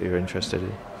things that you're interested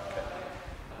in.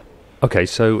 Okay,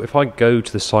 so if I go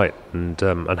to the site and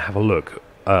have a look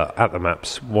at the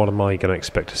maps, what am I going to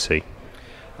expect to see?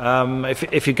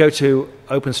 If you go to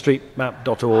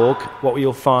openstreetmap.org, what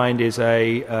you'll find is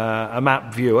a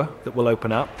map viewer that will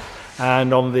open up,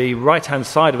 and on the right-hand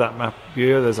side of that map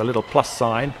viewer there's a little plus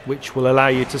sign which will allow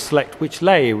you to select which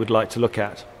layer you would like to look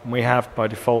at. And we have by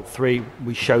default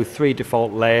we show three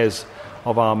default layers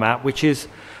of our map, which is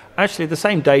actually the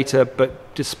same data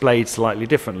but displayed slightly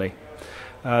differently.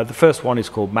 The first one is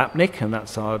called Mapnik, and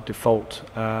that's our default,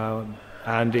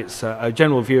 and it's a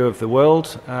general view of the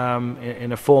world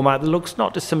in a format that looks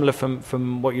not dissimilar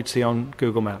from what you'd see on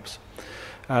Google Maps.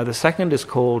 The second is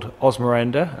called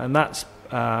Osmorenda, and that's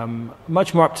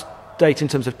much more up to date in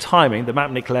terms of timing. The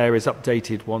Mapnik layer is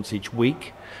updated once each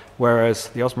week, whereas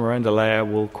the Osmorenda layer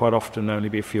will quite often only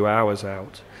be a few hours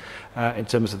out in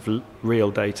terms of real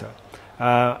data.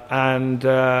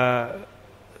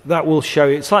 That will show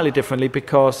it slightly differently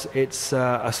because it's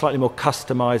a slightly more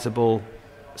customizable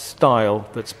style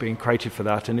that's being created for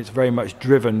that, and it's very much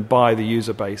driven by the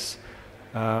user base,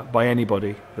 by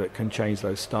anybody that can change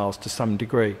those styles to some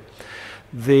degree.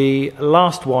 The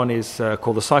last one is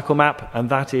called the Cycle Map,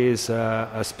 and that is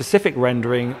a specific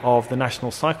rendering of the National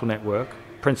Cycle Network,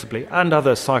 principally, and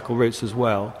other cycle routes as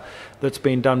well, that's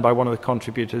been done by one of the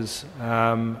contributors,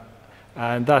 and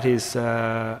that is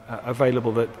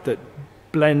available that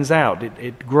blends out,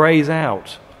 it greys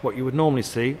out what you would normally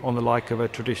see on the like of a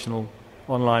traditional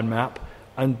online map,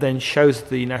 and then shows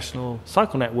the National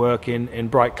Cycle Network in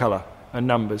bright colour and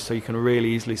numbers, so you can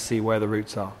really easily see where the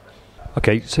routes are.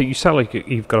 Okay, so you sound like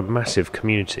you've got a massive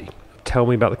community. Tell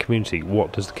me about the community.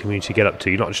 What does the community get up to?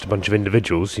 You're not just a bunch of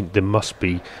individuals, there must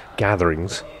be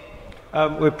gatherings.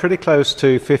 We're pretty close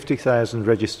to 50,000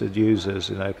 registered users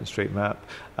in OpenStreetMap,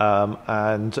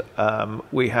 and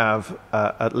we have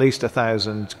at least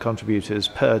 1,000 contributors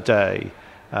per day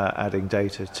adding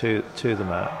data to the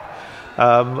map.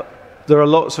 There are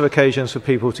lots of occasions for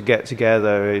people to get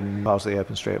together in parts of the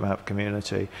OpenStreetMap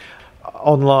community.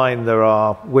 Online there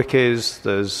are wikis,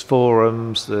 there's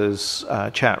forums, there's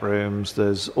chat rooms,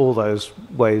 there's all those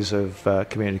ways of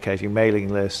communicating,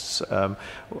 mailing lists. So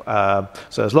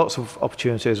there's lots of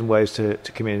opportunities and ways to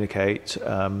communicate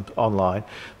online.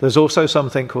 There's also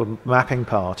something called mapping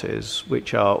parties,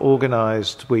 which are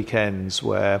organised weekends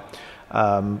where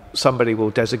somebody will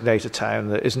designate a town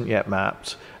that isn't yet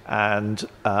mapped and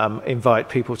invite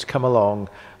people to come along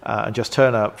and just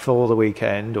turn up for the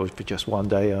weekend, or for just one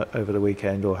day over the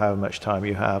weekend, or however much time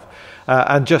you have,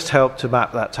 and just help to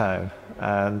map that town.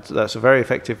 And that's a very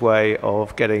effective way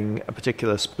of getting a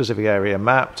particular specific area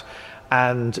mapped,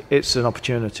 and it's an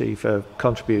opportunity for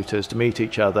contributors to meet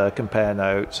each other, compare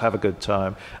notes, have a good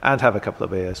time, and have a couple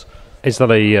of beers. Is that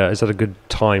a good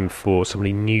time for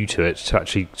somebody new to it to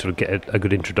actually sort of get a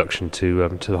good introduction to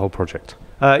the whole project?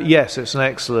 Yes, it's an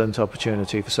excellent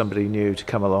opportunity for somebody new to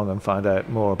come along and find out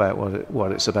more about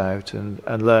what it's about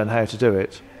and learn how to do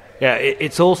it. Yeah,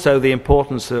 it's also the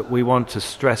importance that we want to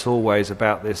stress always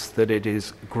about this, that it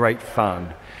is great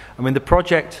fun. I mean, the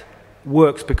project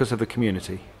works because of the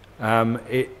community.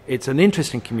 It's an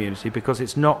interesting community because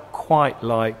it's not quite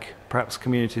like perhaps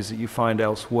communities that you find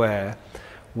elsewhere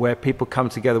where people come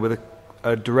together with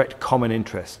a direct common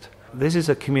interest. This is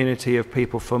a community of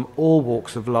people from all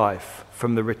walks of life,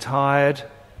 from the retired,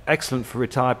 excellent for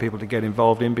retired people to get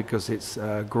involved in because it's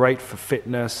great for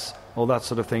fitness, all that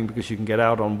sort of thing, because you can get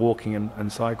out on walking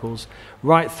and cycles,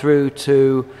 right through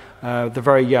to the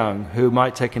very young who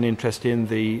might take an interest in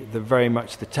the very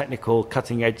much the technical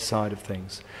cutting edge side of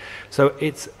things. So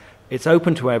it's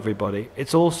open to everybody.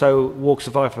 It's also walks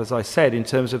of life, as I said, in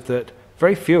terms of that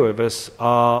very few of us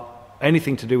are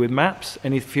anything to do with maps,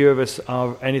 few of us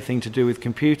are anything to do with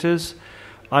computers.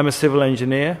 I'm a civil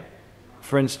engineer,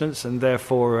 for instance, and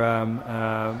therefore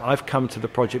I've come to the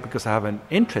project because I have an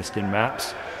interest in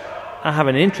maps. I have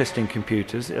an interest in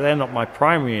computers. They're not my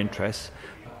primary interests,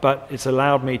 but it's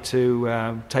allowed me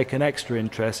to take an extra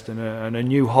interest and a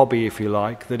new hobby, if you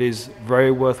like, that is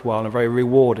very worthwhile and very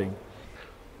rewarding.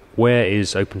 Where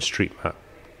is OpenStreetMap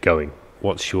going?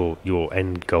 What's your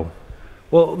end goal?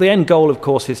 Well, the end goal, of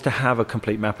course, is to have a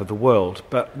complete map of the world.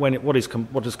 But what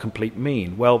does complete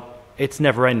mean? Well, it's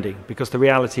never-ending, because the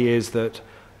reality is that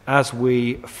as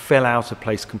we fill out a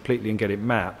place completely and get it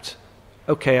mapped,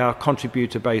 okay, our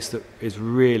contributor base that is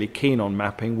really keen on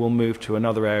mapping will move to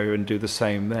another area and do the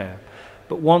same there.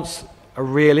 But once a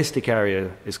realistic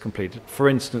area is completed, for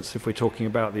instance, if we're talking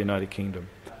about the United Kingdom,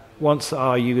 once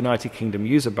our United Kingdom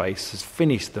user base has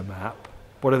finished the map,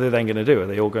 what are they then going to do? Are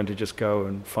they all going to just go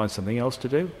and find something else to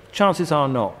do? Chances are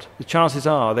not. The chances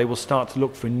are they will start to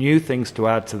look for new things to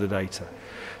add to the data.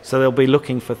 So they'll be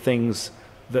looking for things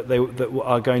that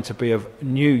are going to be of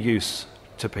new use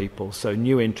to people, so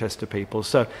new interest to people.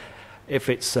 So if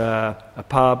it's a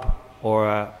pub or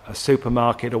a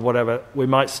supermarket or whatever, we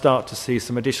might start to see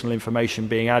some additional information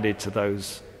being added to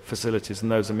those facilities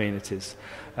and those amenities.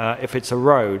 If it's a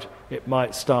road, it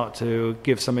might start to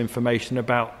give some information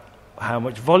about how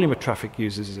much volume of traffic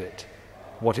uses it,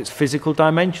 what its physical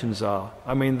dimensions are.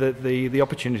 I mean, the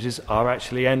opportunities are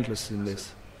actually endless in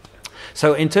this.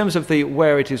 So in terms of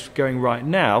where it is going right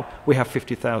now, we have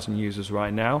 50,000 users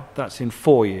right now. That's in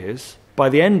 4 years. By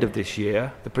the end of this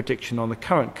year, the prediction on the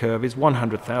current curve is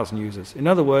 100,000 users. In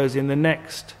other words, in the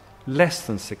next less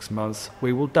than 6 months,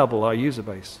 we will double our user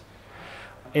base.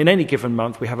 In any given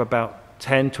month, we have about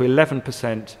 10 to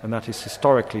 11%, and that is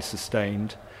historically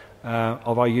sustained,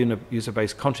 of our user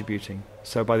base contributing.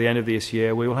 So by the end of this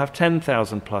year, we will have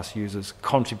 10,000 plus users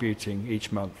contributing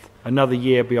each month. Another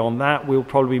year beyond that, we'll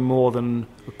probably be more than,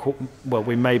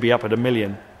 we may be up at 1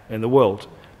 million in the world,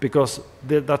 because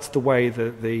that's the way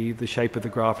the shape of the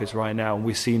graph is right now, and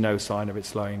we see no sign of it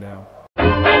slowing down.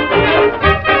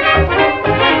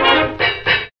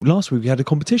 Last week we had a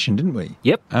competition, didn't we?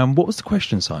 Yep. And what was the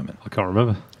question, Simon? I can't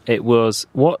remember. It was,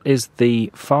 what is the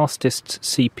fastest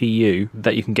CPU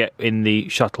that you can get in the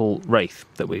shuttle Wraith,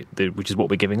 which is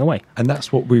what we're giving away? And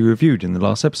that's what we reviewed in the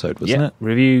last episode, wasn't it?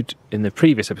 Reviewed in the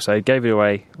previous episode, gave it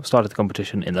away, started the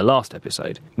competition in the last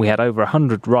episode. We had over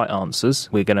 100 right answers.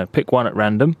 We're going to pick one at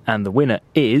random, and the winner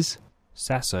is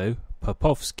Sasso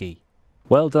Popovsky.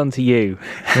 Well done to you.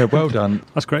 Yeah, well done.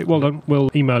 That's great. Well done. We'll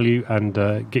email you and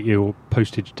get your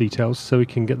postage details so we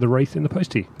can get the Wraith in the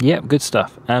post to you. Yep, good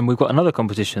stuff. And we've got another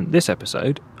competition this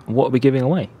episode. What are we giving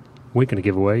away? We're going to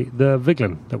give away the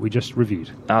Viglin that we just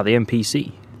reviewed. Ah, the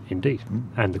MPC. Indeed.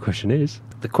 And the question is?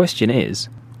 The question is,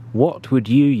 what would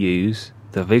you use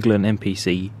the Viglin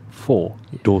MPC for?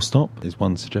 Doorstop is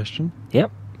one suggestion.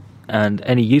 Yep. And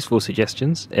any useful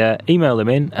suggestions, email them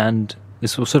in, and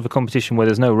this was sort of a competition where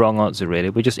there's no wrong answer, really.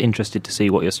 We're just interested to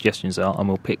see what your suggestions are, and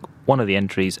we'll pick one of the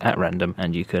entries at random,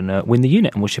 and you can win the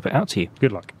unit, and we'll ship it out to you.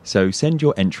 Good luck. So send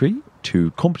your entry to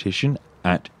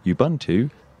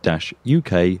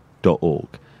competition@ubuntu-uk.org.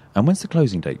 And when's the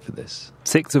closing date for this?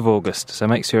 6th of August, so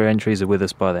make sure your entries are with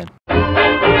us by then.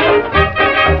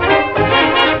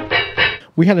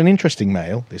 We had an interesting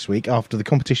mail this week after the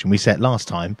competition we set last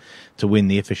time to win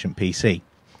the Efficient PC.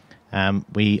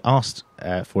 We asked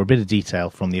for a bit of detail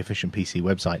from the Efficient PC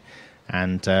website,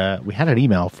 and we had an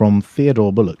email from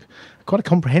Theodore Bullock, quite a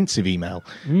comprehensive email,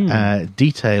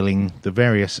 detailing the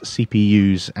various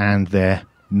CPUs and their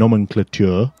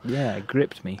nomenclature. Yeah, it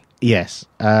gripped me. Yes,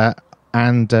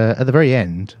 and at the very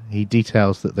end, he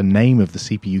details that the name of the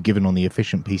CPU given on the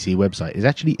Efficient PC website is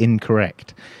actually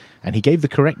incorrect, and he gave the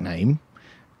correct name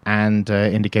and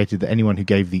indicated that anyone who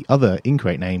gave the other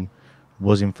incorrect name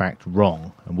was in fact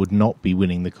wrong and would not be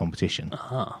winning the competition.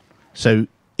 Uh-huh. So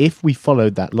if we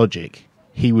followed that logic,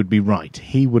 he would be right.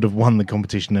 He would have won the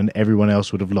competition and everyone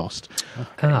else would have lost.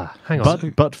 Hang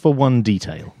on. But for one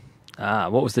detail.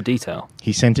 What was the detail?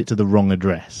 He sent it to the wrong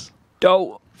address.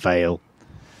 Oh, Fail.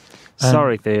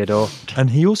 sorry, Theodore. And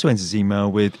he also ends his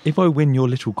email with, if I win your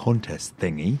little contest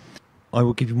thingy, I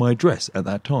will give you my address at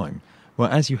that time. Well,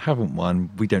 as you haven't won,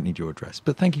 we don't need your address.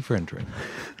 But thank you for entering.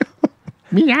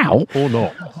 Meow. Or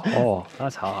not. Oh,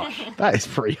 that's harsh. That is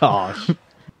pretty harsh.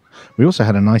 We also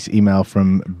had a nice email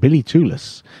from Billy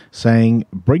Toulis saying,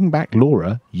 bring back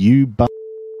Laura, you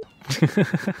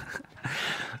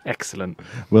Excellent.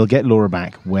 We'll get Laura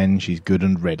back when she's good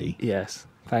and ready. Yes.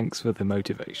 Thanks for the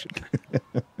motivation.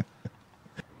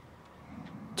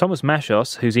 Thomas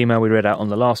Mashos, whose email we read out on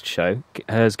the last show,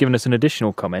 has given us an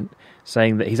additional comment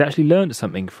saying that he's actually learned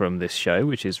something from this show,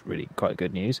 which is really quite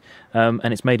good news, and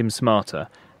it's made him smarter.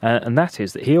 And that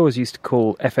is that he always used to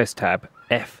call FS-Tab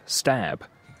F-Stab,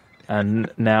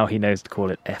 and now he knows to call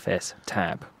it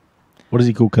FS-Tab. What does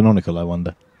he call canonical, I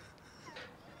wonder?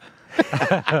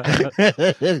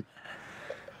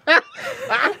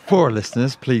 For our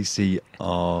listeners, please see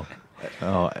our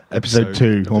Episode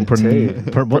 2 on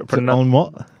on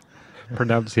what?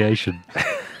 Pronunciation.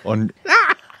 on.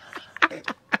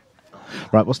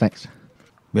 Right, what's next?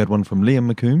 We had one from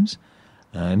Liam McCombs,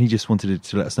 and he just wanted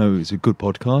to let us know it's a good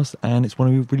podcast, and it's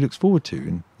one he really looks forward to,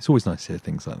 and it's always nice to hear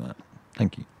things like that.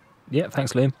 Thank you. Yeah,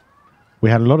 thanks, Liam. We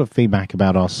had a lot of feedback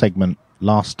about our segment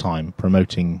last time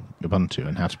promoting Ubuntu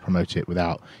and how to promote it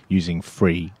without using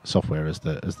free software as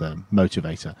the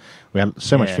motivator. We had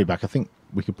so much feedback. I think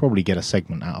we could probably get a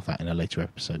segment out of that in a later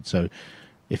episode. So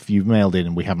if you've mailed in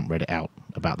and we haven't read it out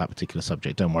about that particular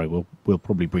subject, don't worry, we'll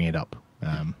probably bring it up.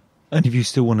 And if you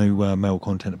still want to mail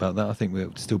content about that, I think it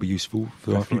would still be useful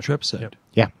for our future episode. Yep.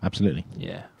 Yeah, absolutely.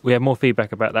 Yeah. We have more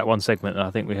feedback about that one segment than I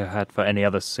think we have had for any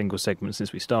other single segment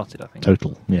since we started, I think.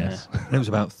 Total, yes. And it was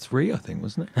about 3, I think,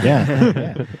 wasn't it?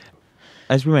 Yeah.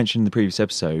 As we mentioned in the previous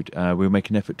episode, we were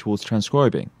making an effort towards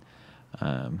transcribing.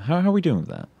 How are we doing with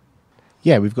that?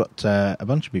 Yeah, we've got a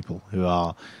bunch of people who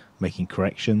are making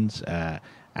corrections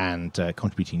and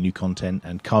contributing new content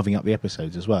and carving up the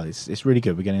episodes as well. It's really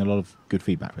good. We're getting a lot of good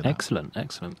feedback with that.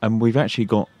 Excellent. And we've actually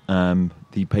got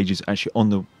the pages actually on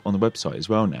the website as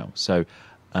well now, so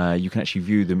you can actually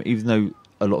view them, even though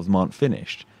a lot of them aren't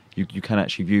finished. You can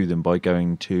actually view them by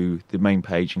going to the main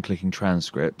page and clicking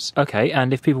transcripts. Okay,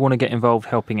 and if people want to get involved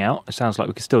helping out, it sounds like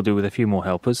we could still do with a few more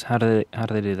helpers. How do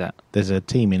they do that? There's a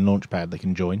team in Launchpad they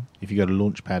can join. If you go to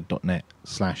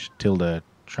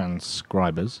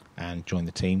launchpad.net/transcribers and join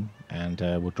the team, and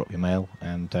we'll drop your mail.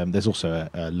 And there's also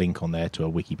a link on there to a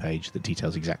wiki page that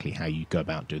details exactly how you go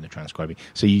about doing the transcribing.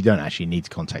 So you don't actually need to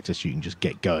contact us. You can just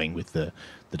get going with the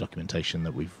documentation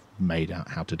that we've made out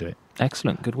how to do it.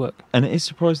 Excellent, good work. And it is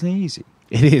surprisingly easy.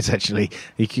 It is, actually.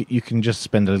 You can just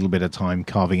spend a little bit of time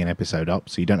carving an episode up,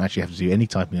 so you don't actually have to do any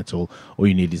typing at all. All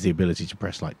you need is the ability to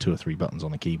press like 2 or 3 buttons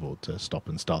on the keyboard to stop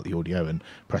and start the audio and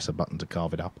press a button to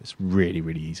carve it up. It's really,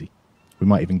 really easy. We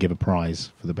might even give a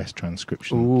prize for the best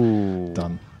transcription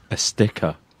done. A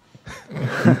sticker.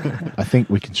 I think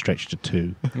we can stretch to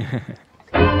 2.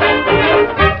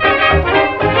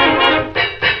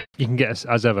 You can get us,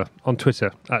 as ever, on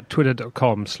Twitter at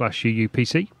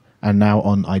twitter.com/UUPC. And now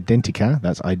on Identica,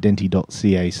 that's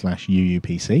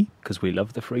identi.ca/UUPC. Because we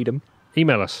love the freedom.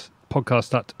 Email us,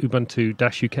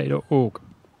 podcast@ubuntu-uk.org.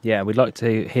 Yeah, we'd like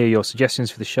to hear your suggestions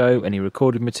for the show, any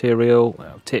recorded material,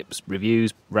 tips,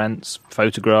 reviews, rants,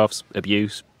 photographs,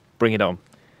 abuse. Bring it on.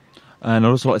 And I'd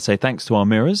also like to say thanks to our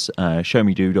mirrors,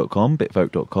 showmedo.com,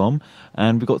 bitvote.com,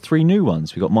 and we've got 3 new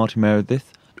ones. We've got Martin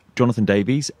Meredith, Jonathan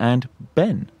Davies, and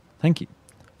Ben. Thank you.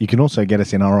 You can also get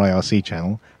us in our IRC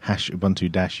channel,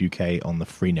 #Ubuntu-UK on the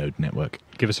Freenode network.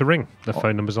 Give us a ring. The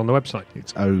phone number's on the website.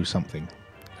 It's 0-something.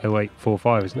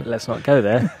 0845, isn't it? Let's not go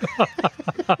there.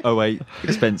 08,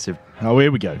 expensive. Oh,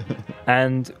 here we go.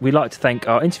 And we'd like to thank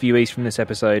our interviewees from this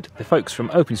episode, the folks from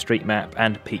OpenStreetMap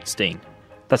and Pete Steen.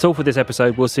 That's all for this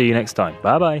episode. We'll see you next time.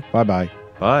 Bye-bye. Bye-bye.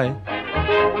 Bye.